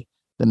day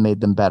that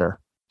made them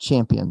better.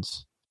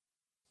 Champions.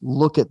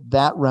 Look at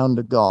that round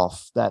of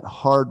golf, that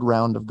hard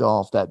round of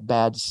golf, that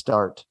bad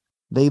start.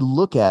 They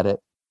look at it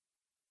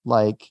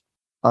like,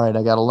 all right,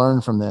 I got to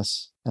learn from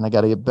this and I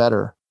got to get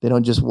better. They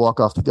don't just walk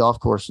off the golf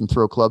course and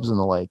throw clubs in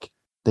the lake.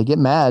 They get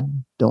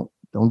mad. Don't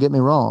get me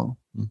wrong.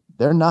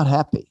 They're not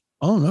happy.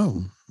 Oh,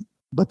 no.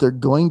 But they're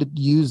going to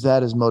use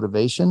that as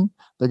motivation.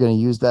 They're going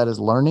to use that as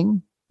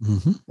learning,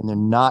 and they're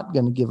not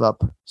going to give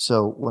up.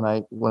 So when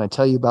I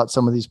tell you about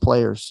some of these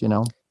players,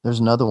 there's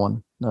another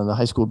one, the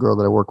high school girl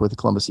that I work with at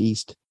Columbus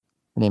East.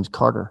 Her name's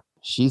Carter.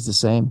 She's the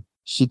same.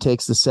 She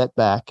takes the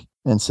setback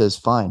and says,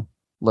 fine,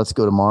 let's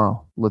go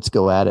tomorrow. Let's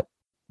go at it.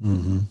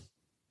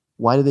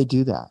 Why do they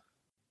do that?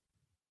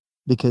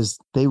 Because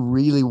they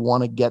really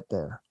want to get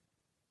there.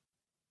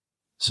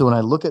 So when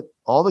I look at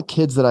all the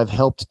kids that I've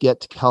helped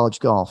get to college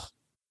golf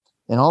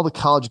and all the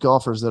college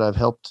golfers that I've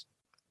helped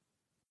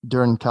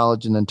during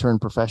college and then turn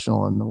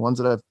professional, and the ones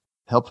that I've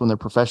helped when they're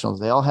professionals,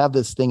 they all have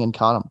this thing in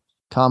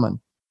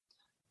common.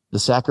 The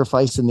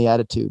sacrifice and the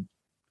attitude.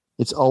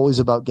 It's always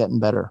about getting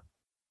better.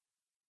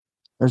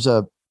 There's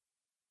a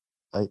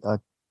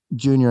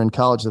junior in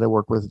college that I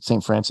work with at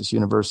St. Francis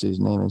University. His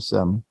name is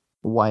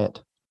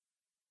Wyatt.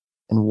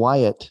 And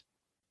Wyatt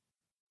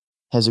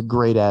has a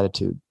great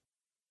attitude.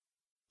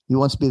 He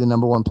wants to be the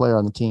number one player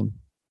on the team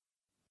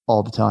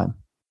all the time.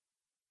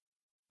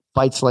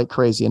 Fights like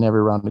crazy in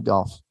every round of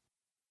golf.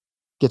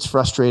 Gets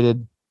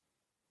frustrated,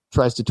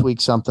 tries to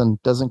tweak something,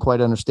 doesn't quite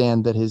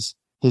understand that his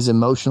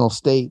emotional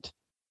state,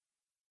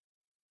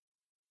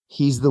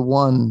 he's the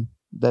one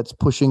that's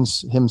pushing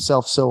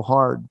himself so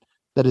hard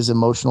that his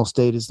emotional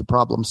state is the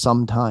problem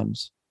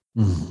sometimes.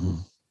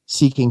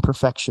 Seeking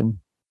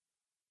perfection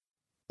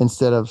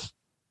instead of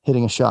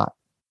hitting a shot.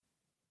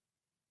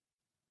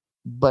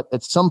 But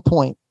at some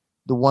point,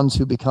 the ones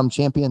who become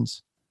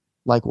champions,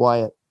 like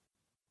Wyatt,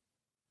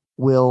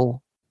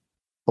 will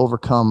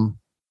overcome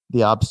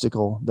the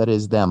obstacle that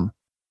is them.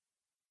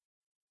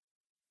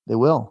 They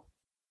will.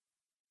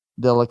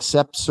 They'll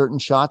accept certain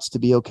shots to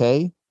be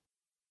okay,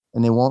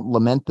 and they won't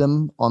lament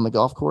them on the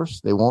golf course.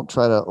 They won't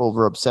try to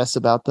over-obsess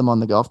about them on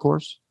the golf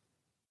course.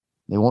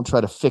 They won't try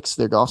to fix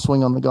their golf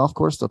swing on the golf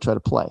course. They'll try to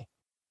play.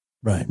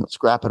 Right. They'll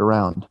scrap it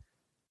around.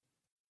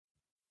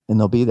 And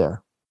they'll be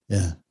there.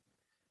 Yeah.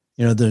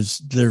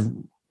 There,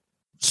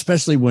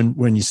 especially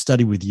when you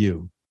study with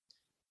you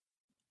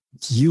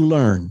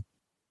learn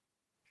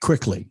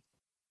quickly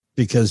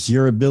because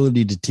your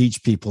ability to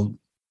teach people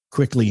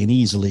quickly and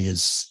easily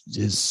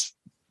is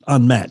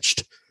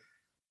unmatched.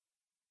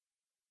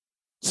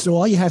 So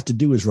all you have to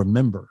do is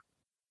remember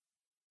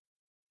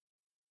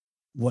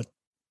what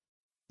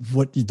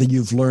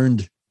you've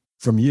learned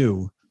from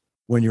you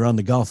when you're on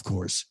the golf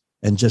course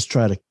and just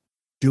try to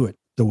do it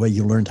the way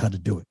you learned how to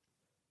do it.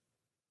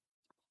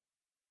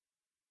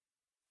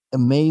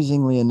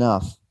 Amazingly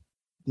enough,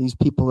 these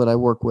people that I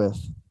work with,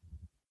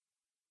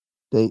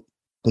 they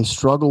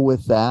struggle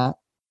with that,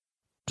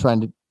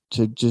 trying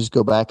to just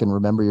go back and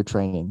remember your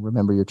training.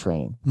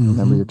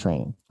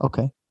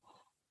 Okay.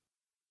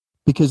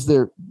 Because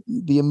the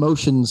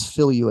emotions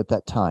fill you at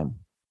that time.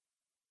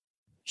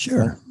 Sure.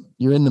 Right?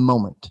 You're in the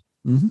moment.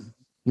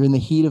 You're in the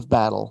heat of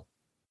battle.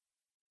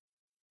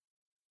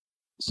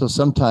 So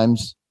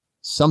sometimes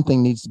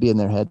something needs to be in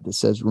their head that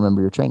says,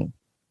 remember your training.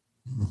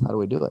 How do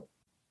we do it?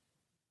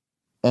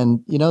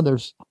 And,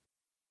 there's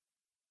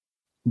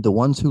the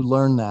ones who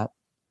learn that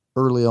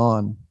early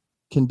on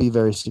can be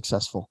very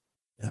successful.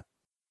 Yeah.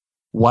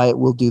 Wyatt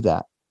will do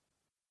that.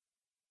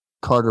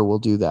 Carter will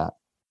do that.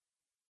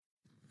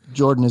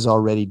 Jordan is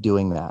already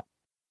doing that.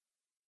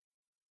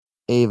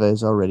 Ava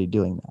is already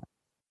doing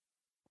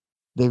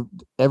that.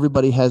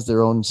 Everybody has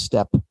their own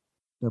step,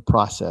 their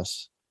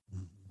process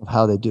of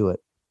how they do it.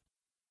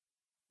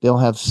 They'll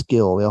have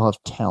skill. They'll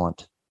have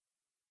talent.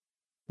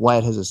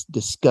 Wyatt has a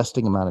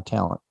disgusting amount of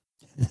talent.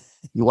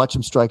 You watch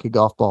him strike a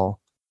golf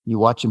ball. You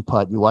watch him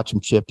putt. You watch him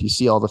chip. You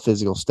see all the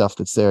physical stuff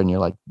that's there. And you're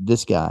like,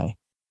 this guy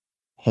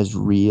has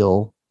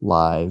real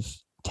live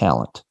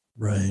talent.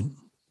 Right.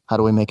 How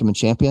do we make him a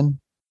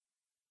champion?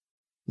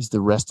 Is the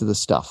rest of the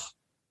stuff.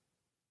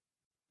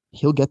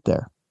 He'll get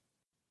there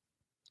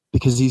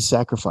because he's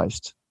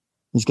sacrificed.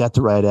 He's got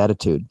the right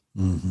attitude.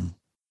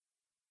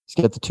 He's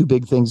got the two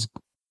big things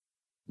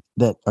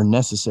that are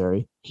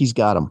necessary. He's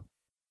got them.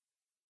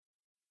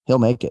 He'll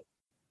make it.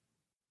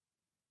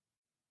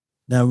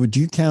 Now, would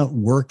you count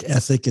work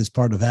ethic as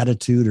part of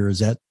attitude, or is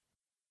that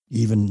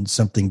even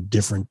something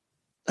different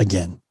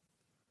again?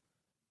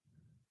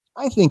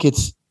 I think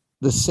it's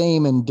the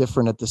same and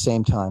different at the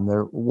same time.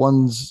 They're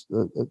one's,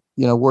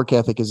 work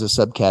ethic is a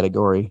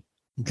subcategory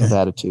of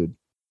attitude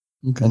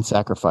and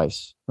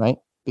sacrifice, right?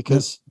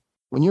 Because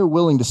when you're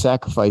willing to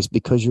sacrifice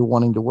because you're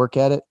wanting to work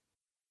at it,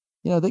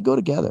 they go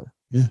together.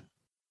 Yeah.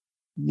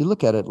 You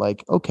look at it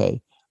like,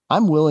 okay,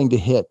 I'm willing to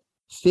hit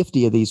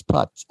 50 of these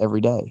putts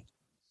every day.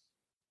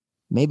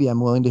 Maybe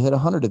I'm willing to hit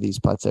 100 of these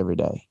putts every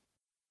day.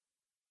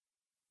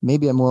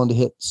 Maybe I'm willing to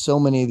hit so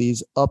many of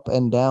these up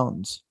and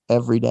downs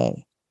every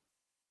day.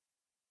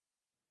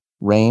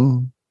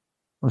 Rain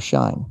or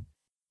shine,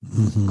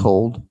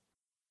 cold,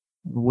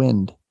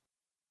 wind,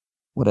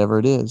 whatever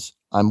it is.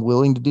 I'm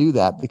willing to do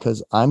that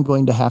because I'm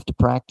going to have to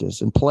practice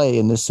and play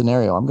in this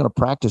scenario. I'm going to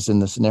practice in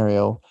the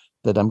scenario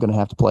that I'm going to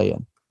have to play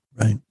in.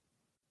 Right.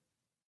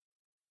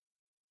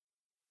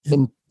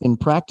 In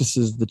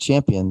practices, the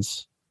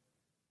champions,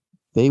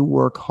 they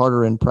work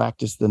harder in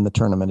practice than the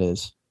tournament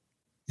is.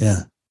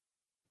 Yeah.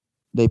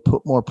 They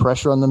put more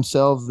pressure on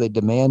themselves. They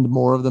demand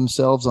more of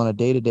themselves on a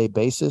day-to-day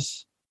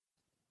basis.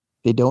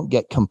 They don't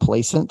get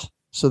complacent.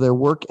 So their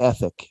work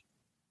ethic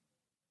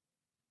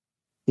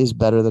is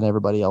better than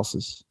everybody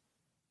else's.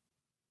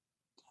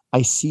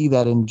 I see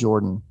that in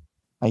Jordan.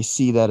 I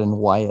see that in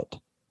Wyatt.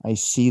 I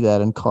see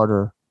that in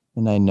Carter.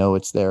 And I know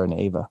it's there in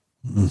Ava.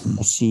 Mm-hmm.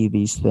 I see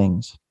these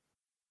things.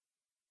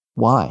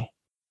 Why?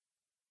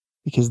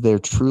 Because they're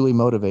truly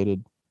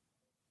motivated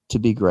to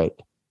be great.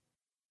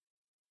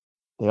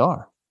 They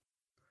are.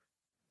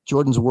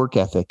 Jordan's work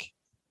ethic,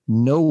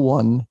 no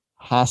one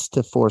has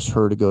to force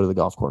her to go to the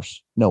golf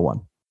course. No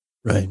one.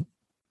 Right.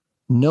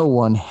 No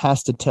one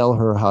has to tell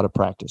her how to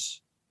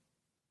practice.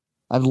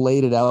 I've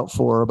laid it out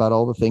for her about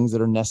all the things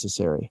that are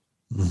necessary.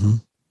 Mm-hmm.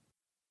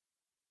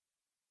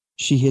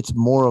 She hits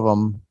more of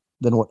them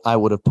than what I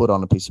would have put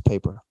on a piece of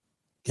paper.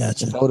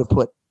 Gotcha. If I would have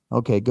put,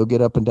 okay, go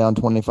get up and down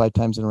 25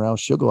 times in a row,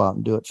 she'll go out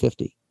and do it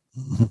 50.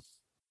 Mm-hmm.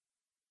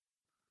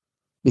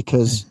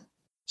 Because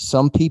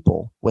some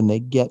people, when they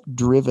get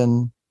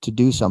driven to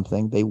do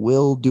something, they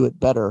will do it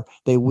better.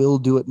 They will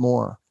do it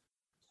more.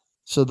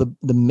 So the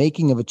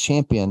making of a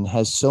champion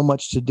has so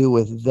much to do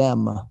with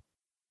them.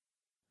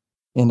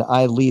 And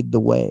I lead the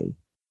way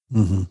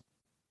Mm-hmm.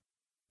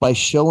 by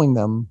showing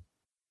them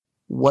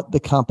what the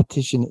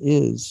competition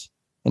is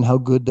and how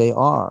good they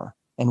are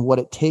and what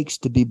it takes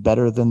to be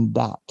better than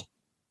that.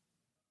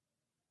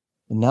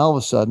 And now all of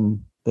a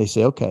sudden they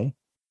say, okay,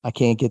 I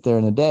can't get there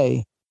in a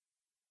day,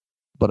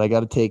 but I got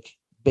to take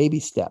baby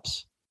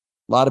steps.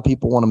 A lot of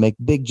people want to make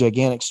big,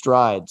 gigantic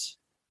strides.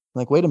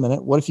 Like, wait a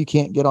minute, what if you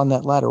can't get on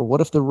that ladder? What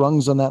if the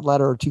rungs on that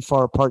ladder are too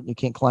far apart and you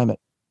can't climb it?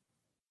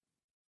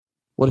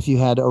 What if you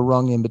had a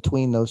rung in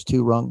between those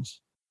two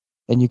rungs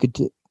and you could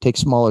take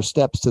smaller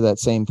steps to that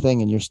same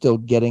thing and you're still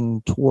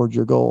getting toward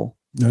your goal?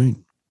 Right.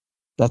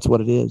 That's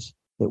what it is.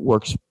 It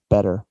works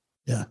better.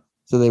 Yeah.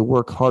 So they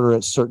work harder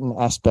at certain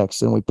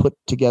aspects and we put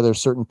together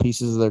certain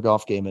pieces of their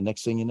golf game. And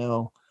next thing you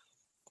know,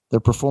 their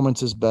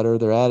performance is better.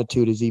 Their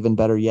attitude is even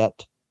better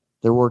yet.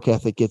 Their work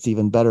ethic gets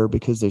even better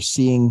because they're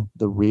seeing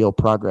the real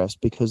progress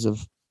because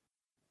of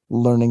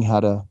learning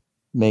how to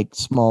make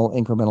small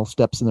incremental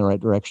steps in the right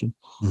direction.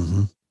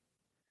 Mm-hmm.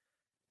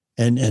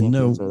 And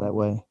know are that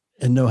way.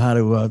 And know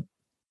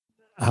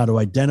how to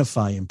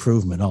identify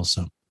improvement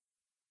also.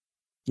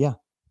 Yeah.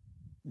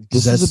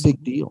 This is a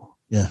big deal.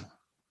 Yeah.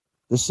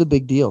 This is a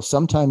big deal.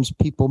 Sometimes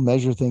people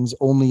measure things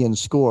only in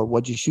score.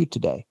 What'd you shoot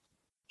today?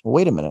 Well,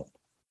 wait a minute.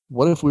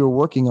 What if we were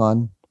working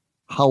on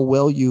how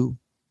well you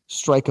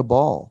strike a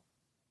ball?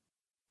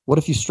 What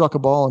if you struck a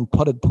ball and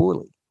putted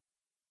poorly?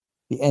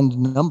 The end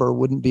number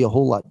wouldn't be a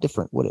whole lot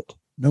different, would it?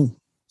 No.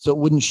 So it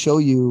wouldn't show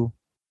you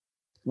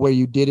where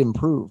you did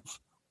improve.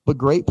 But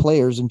great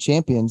players and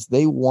champions,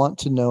 they want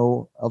to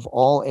know of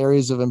all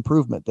areas of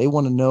improvement. They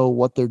want to know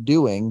what they're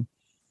doing,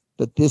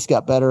 that this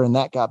got better and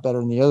that got better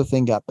and the other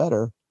thing got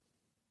better,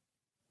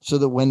 so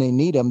that when they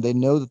need them, they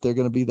know that they're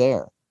going to be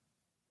there.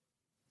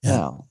 Yeah.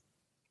 Now,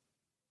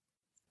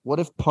 what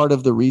if part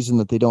of the reason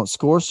that they don't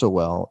score so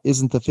well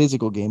isn't the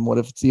physical game? What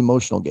if it's the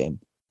emotional game?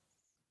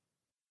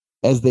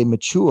 As they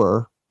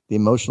mature, the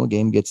emotional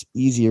game gets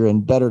easier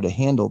and better to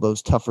handle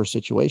those tougher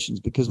situations,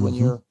 because when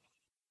you're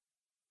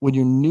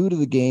new to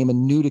the game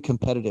and new to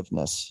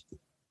competitiveness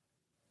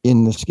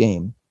in this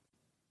game,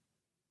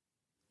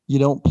 you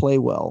don't play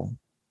well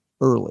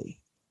early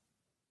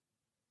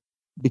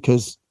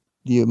because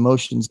the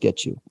emotions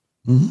get you.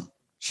 Mm-hmm.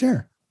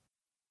 Sure.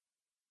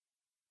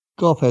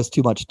 Golf has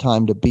too much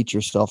time to beat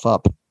yourself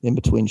up in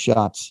between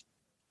shots.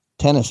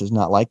 Tennis is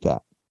not like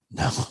that.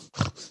 No.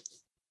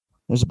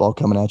 There's a ball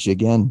coming at you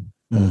again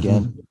and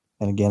again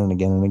and again and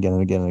again and again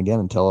and again and again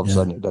until all of a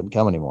sudden it doesn't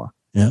come anymore.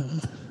 Yeah.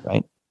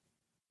 Right.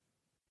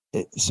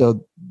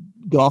 So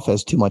golf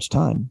has too much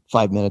time,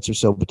 5 minutes or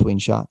so between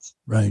shots.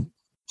 Right.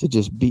 To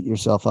just beat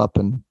yourself up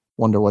and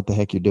wonder what the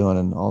heck you're doing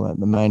and all that.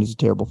 The mind is a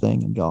terrible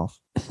thing in golf.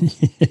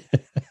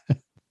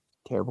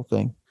 Terrible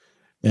thing.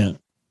 Yeah.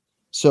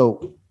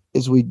 So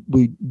is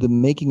the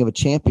making of a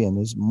champion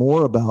is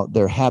more about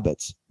their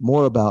habits,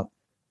 more about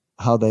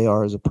how they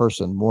are as a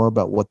person, more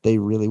about what they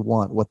really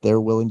want, what they're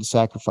willing to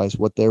sacrifice,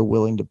 what they're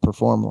willing to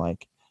perform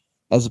like,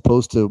 as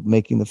opposed to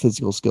making the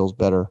physical skills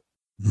better.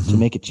 To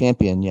make a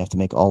champion, you have to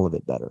make all of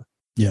it better.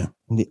 Yeah.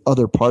 And the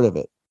other part of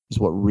it is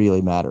what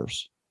really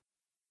matters.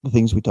 The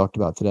things we talked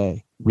about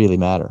today really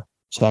matter.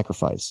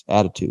 Sacrifice,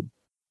 attitude.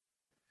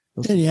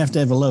 And you have to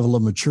have a level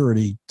of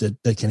maturity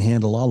that can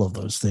handle all of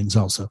those things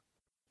also.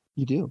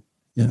 You do.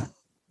 Yeah.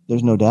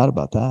 There's no doubt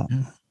about that.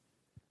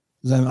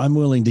 Yeah. I'm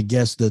willing to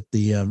guess that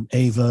the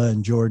Ava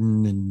and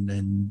Jordan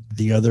and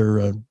the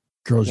other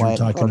girls Wyatt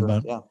you're talking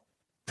about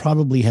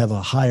probably have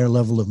a higher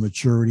level of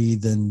maturity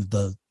than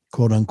the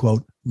quote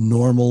unquote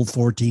normal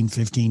 14,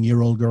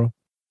 15-year-old girl.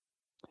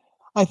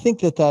 I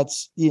think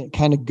that's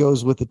kind of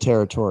goes with the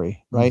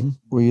territory, right? Mm-hmm.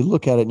 Where you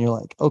look at it and you're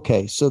like,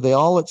 okay, so they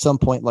all at some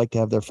point like to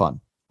have their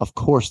fun. Of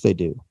course they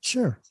do.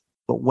 Sure.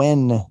 But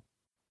when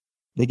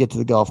they get to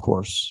the golf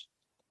course,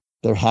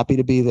 they're happy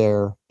to be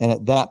there. And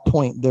at that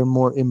point, they're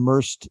more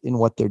immersed in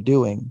what they're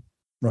doing.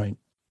 Right.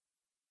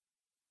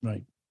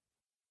 Right.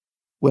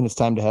 when it's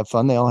time to have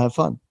fun, they all have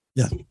fun.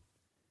 Yeah.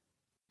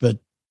 But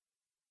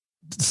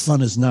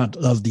fun is not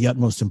of the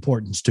utmost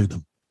importance to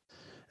them.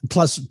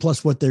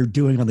 Plus what they're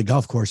doing on the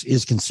golf course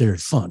is considered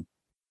fun,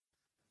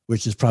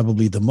 which is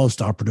probably the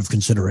most operative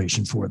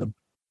consideration for them.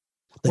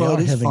 They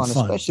are having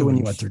fun,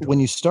 especially when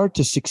you start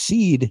to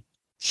succeed.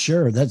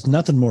 Sure, that's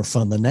nothing more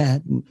fun than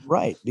that.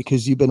 Right,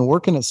 because you've been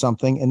working at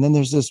something, and then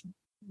there's this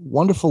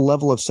wonderful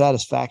level of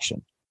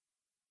satisfaction.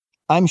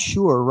 I'm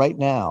sure right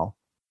now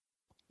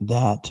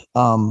that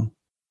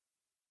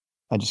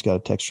I just got a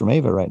text from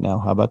Ava right now.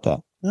 How about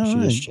that?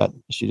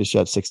 She just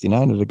shot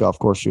 69 at a golf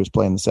course she was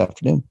playing this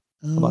afternoon.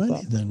 How about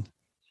that? Then?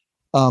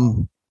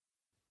 I'm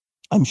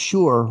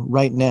sure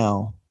right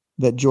now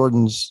that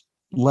Jordan's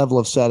level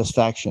of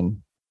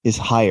satisfaction is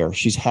higher.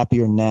 She's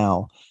happier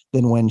now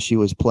than when she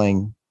was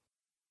playing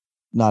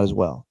not as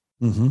well.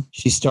 Mm-hmm.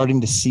 She's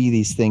starting to see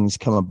these things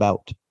come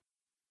about.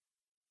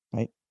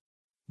 Right.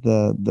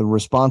 The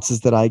responses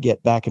that I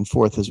get back and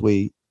forth as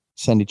we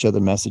send each other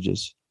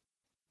messages,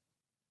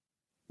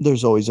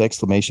 there's always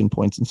exclamation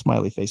points and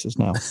smiley faces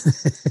now.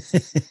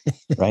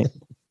 Right.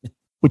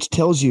 Which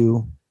tells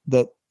you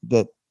that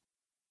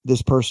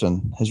this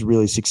person has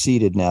really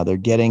succeeded now. She's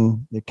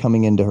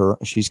coming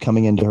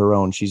into her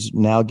own. She's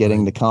now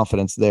getting the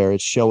confidence there.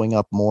 It's showing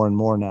up more and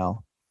more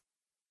now.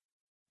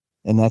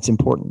 And that's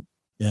important.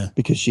 Yeah.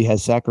 Because she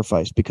has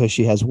sacrificed, because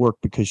she has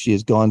worked, because she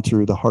has gone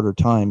through the harder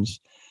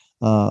times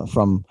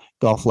from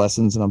golf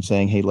lessons. And I'm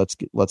saying, hey,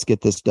 let's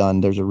get this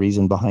done. There's a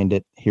reason behind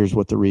it. Here's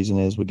what the reason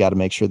is. We got to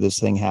make sure this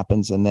thing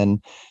happens. And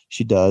then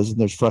she does. And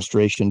there's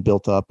frustration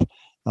built up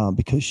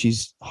because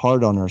she's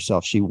hard on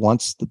herself. She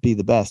wants to be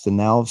the best. And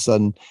now all of a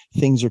sudden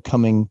things are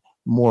coming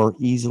more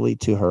easily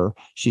to her.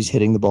 She's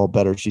hitting the ball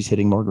better. She's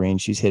hitting more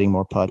greens. She's hitting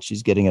more putts.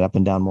 She's getting it up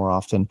and down more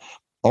often.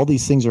 All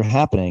these things are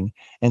happening.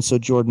 And so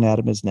Jordan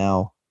Adam is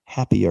now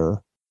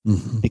happier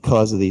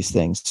because of these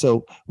things.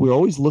 So we're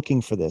always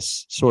looking for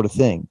this sort of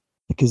thing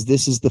because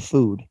this is the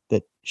food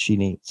that she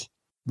needs.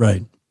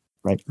 Right.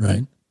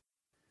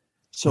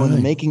 So in the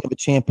making of a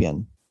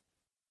champion,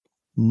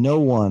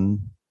 no one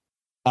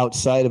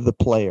outside of the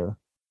player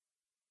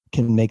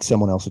can make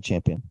someone else a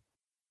champion.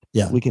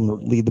 Yeah. We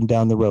can lead them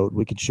down the road.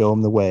 We can show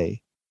them the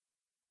way.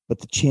 But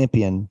the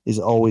champion is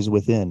always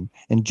within.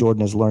 And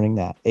Jordan is learning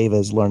that. Ava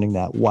is learning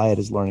that. Wyatt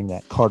is learning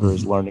that. Carter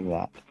is learning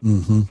that.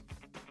 Mm-hmm.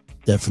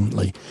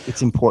 Definitely.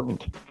 It's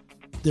important.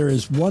 There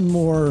is one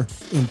more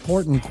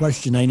important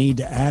question I need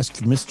to ask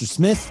Mr.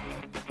 Smith,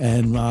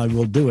 and I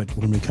will do it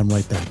when we come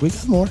right back. We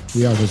got more.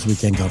 We are those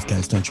Weekend Golf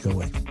Guys. Don't you go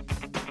away.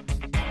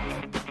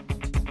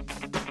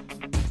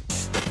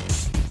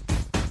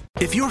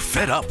 If you're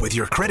fed up with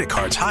your credit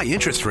card's high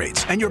interest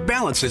rates and your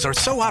balances are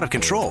so out of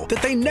control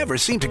that they never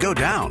seem to go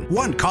down,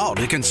 one call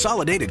to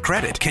Consolidated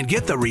Credit can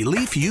get the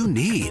relief you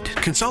need.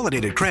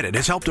 Consolidated Credit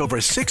has helped over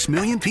 6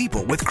 million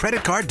people with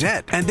credit card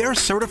debt, and their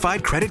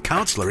certified credit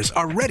counselors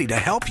are ready to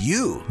help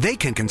you. They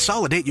can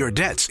consolidate your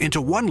debts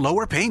into one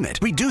lower payment,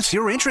 reduce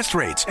your interest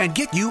rates, and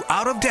get you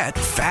out of debt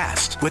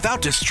fast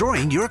without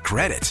destroying your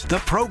credit. The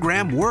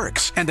program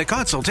works, and the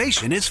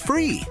consultation is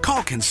free.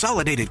 Call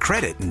Consolidated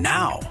Credit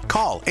now.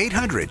 Call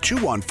 800-214-3104.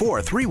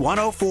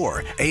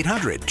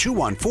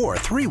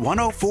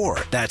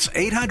 800-214-3104. That's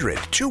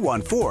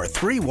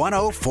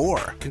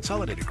 800-214-3104.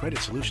 Consolidated Credit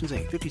Solutions,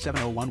 Inc.,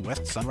 5701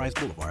 West Sunrise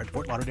Boulevard,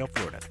 Fort Lauderdale,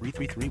 Florida,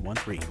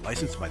 33313.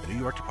 Licensed by the New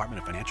York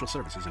Department of Financial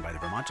Services and by the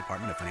Vermont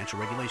Department of Financial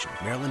Regulation.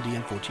 Maryland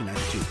DM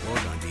 1492,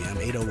 Oregon DM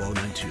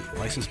 80092.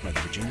 Licensed by the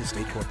Virginia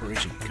State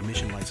Corporation.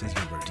 Commission license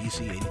number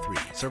DC 83.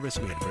 Service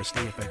may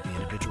adversely affect the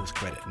individual's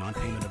credit.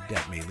 Non-payment of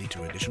debt may lead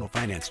to additional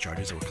finance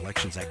charges or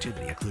collections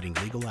activity, including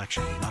legal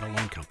action, not a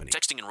loan company.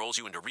 Texting enrolls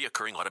you into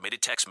reoccurring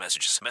automated text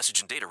messages.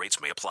 Message and data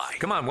rates may apply.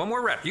 Come on, one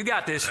more rep. You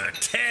got this.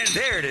 10.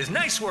 There it is.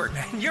 Nice work,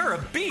 man. You're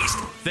a beast.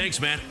 Thanks,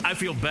 man. I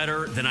feel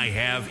better than I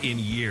have in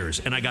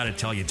years. And I got to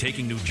tell you,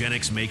 taking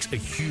Nugenix makes a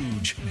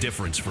huge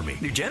difference for me.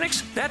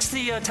 Nugenix? That's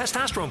the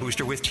testosterone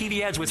booster with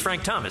TV ads with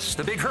Frank Thomas.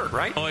 The big hurt,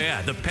 right? Oh,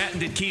 yeah. The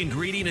patented key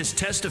ingredient is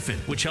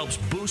Testofen, which helps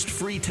boost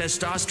free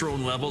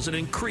testosterone levels and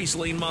increase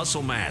lean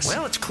muscle mass.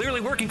 Well, it's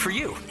clearly working for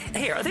you.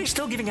 Hey, are they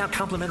still giving out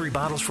complimentary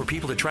bottles for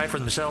people to try for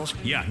themselves?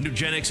 Yeah,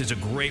 Nugenix is a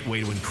great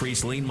way to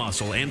increase lean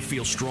muscle and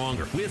feel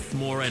stronger with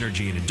more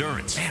energy and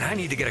endurance. Man, I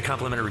need to get a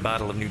complimentary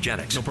bottle of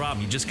Nugenix. No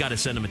problem. You just got to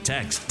send them a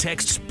text.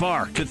 Text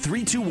SPARK to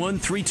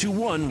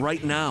 321-321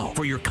 right now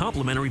for your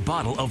complimentary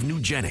bottle of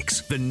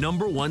Nugenix, the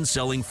 #1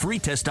 selling free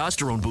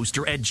testosterone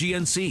booster at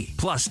GNC.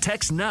 Plus,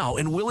 text now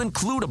and we'll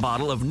include a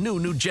bottle of new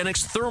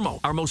Nugenix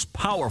Thermo, our most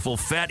powerful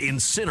fat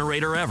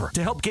incinerator ever,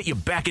 to help get you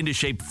back into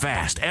shape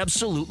fast,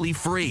 absolutely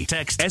free.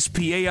 Text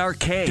SPARK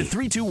to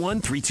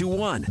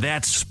 321-321.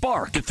 That's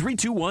SPARK to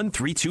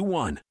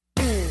 321-321.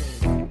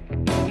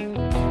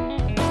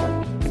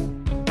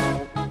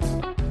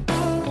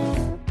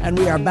 And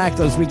we are back,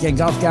 those Weekend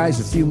Golf Guys.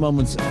 A few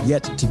moments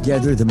yet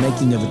together, the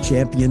making of a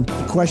champion.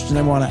 The question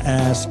I want to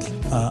ask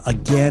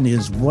again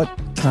is, what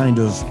kind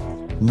of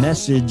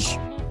message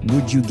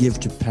would you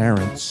give to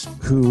parents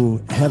who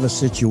have a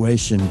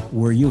situation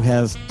where you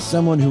have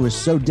someone who is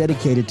so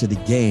dedicated to the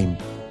game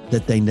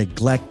that they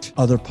neglect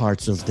other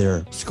parts of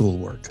their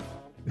schoolwork,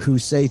 who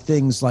say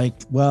things like,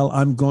 well,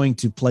 I'm going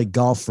to play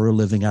golf for a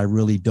living. I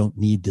really don't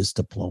need this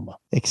diploma.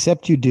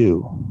 Except you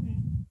do.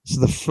 So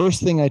the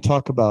first thing I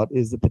talk about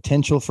is the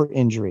potential for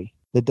injury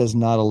that does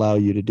not allow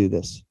you to do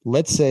this.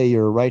 Let's say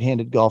you're a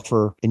right-handed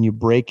golfer and you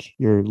break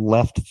your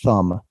left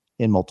thumb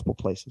in multiple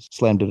places.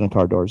 Slammed it in a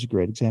car door is a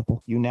great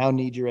example. You now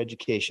need your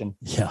education.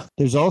 Yeah.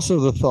 There's also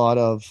the thought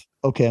of,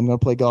 okay, I'm going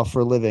to play golf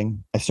for a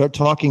living. I start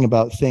talking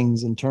about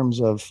things in terms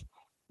of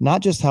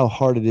not just how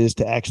hard it is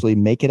to actually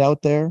make it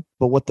out there,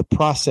 but what the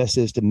process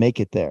is to make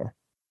it there.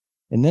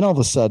 And then all of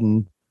a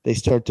sudden, they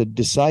start to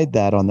decide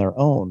that on their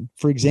own.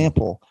 For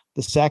example,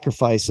 the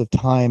sacrifice of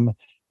time,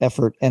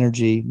 effort,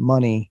 energy,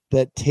 money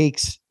that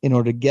takes in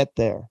order to get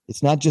there.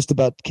 It's not just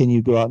about, can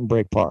you go out and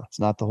break par? It's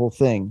not the whole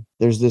thing.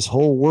 There's this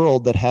whole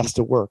world that has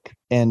to work.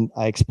 And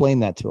I explain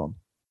that to them.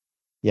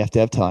 You have to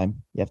have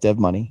time. You have to have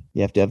money.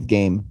 You have to have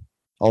game.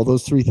 All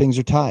those three things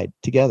are tied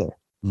together.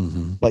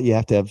 Mm-hmm. But you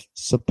have to have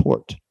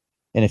support.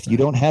 And if you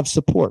don't have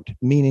support,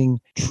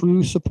 meaning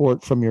true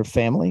support from your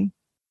family,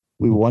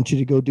 we want you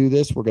to go do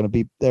this. We're going to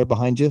be there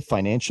behind you.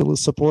 Financial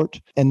support.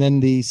 And then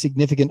the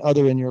significant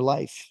other in your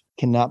life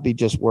cannot be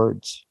just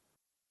words.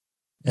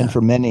 Yeah. And for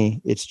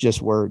many, it's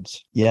just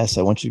words. Yes,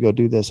 I want you to go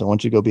do this. I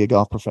want you to go be a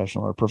golf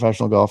professional or a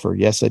professional golfer.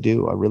 Yes, I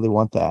do. I really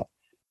want that.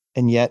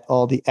 And yet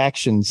all the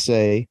actions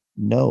say,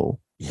 no,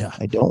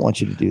 I don't want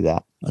you to do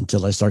that.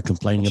 Until I start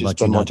complaining about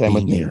you not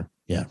being here.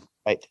 Yeah.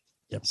 Right.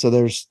 Yep. So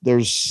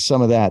there's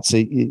some of that. So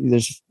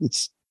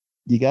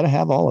you got to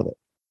have all of it.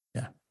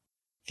 Yeah.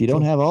 If you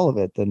don't have all of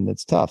it, then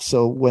it's tough.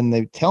 So when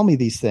they tell me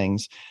these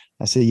things,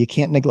 I say, you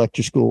can't neglect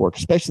your schoolwork,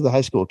 especially the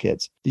high school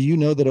kids. Do you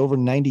know that over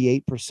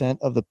 98%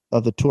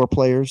 of the tour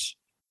players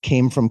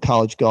came from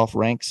college golf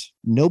ranks?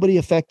 Nobody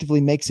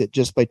effectively makes it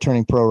just by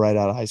turning pro right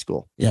out of high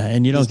school. Yeah.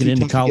 And you don't get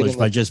into college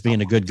by just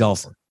being a good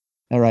golfer.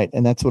 All right.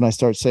 And that's when I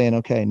start saying,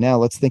 okay, now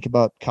let's think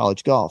about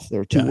college golf. There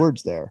are two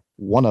words there.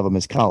 One of them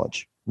is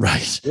college.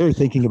 Right. You're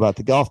thinking about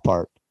the golf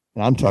part,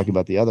 and I'm talking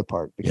about the other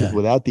part, because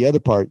without the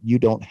other part, you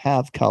don't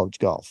have college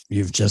golf.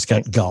 You've just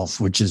got golf,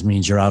 which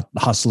means you're out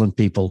hustling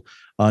people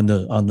on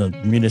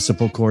the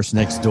municipal course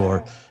next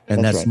door,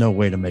 and that's right. No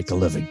way to make a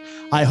living.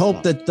 I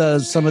hope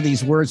that some of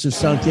these words have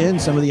sunk in,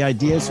 some of the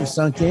ideas have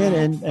sunk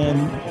in,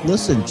 and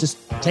listen, just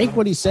take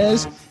what he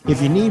says.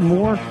 If you need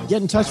more,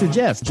 get in touch with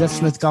Jeff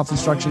Smith,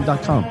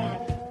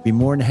 Be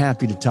more than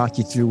happy to talk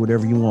you through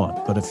whatever you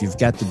want. But if you've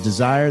got the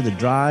desire, the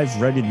drive,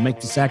 ready to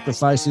make the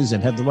sacrifices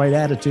and have the right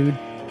attitude,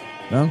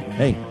 well,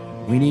 hey,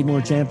 we need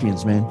more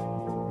champions, man.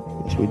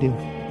 Yes, we do.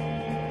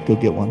 Go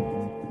get one.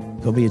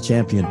 Go be a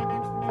champion.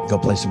 Go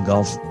play some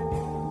golf.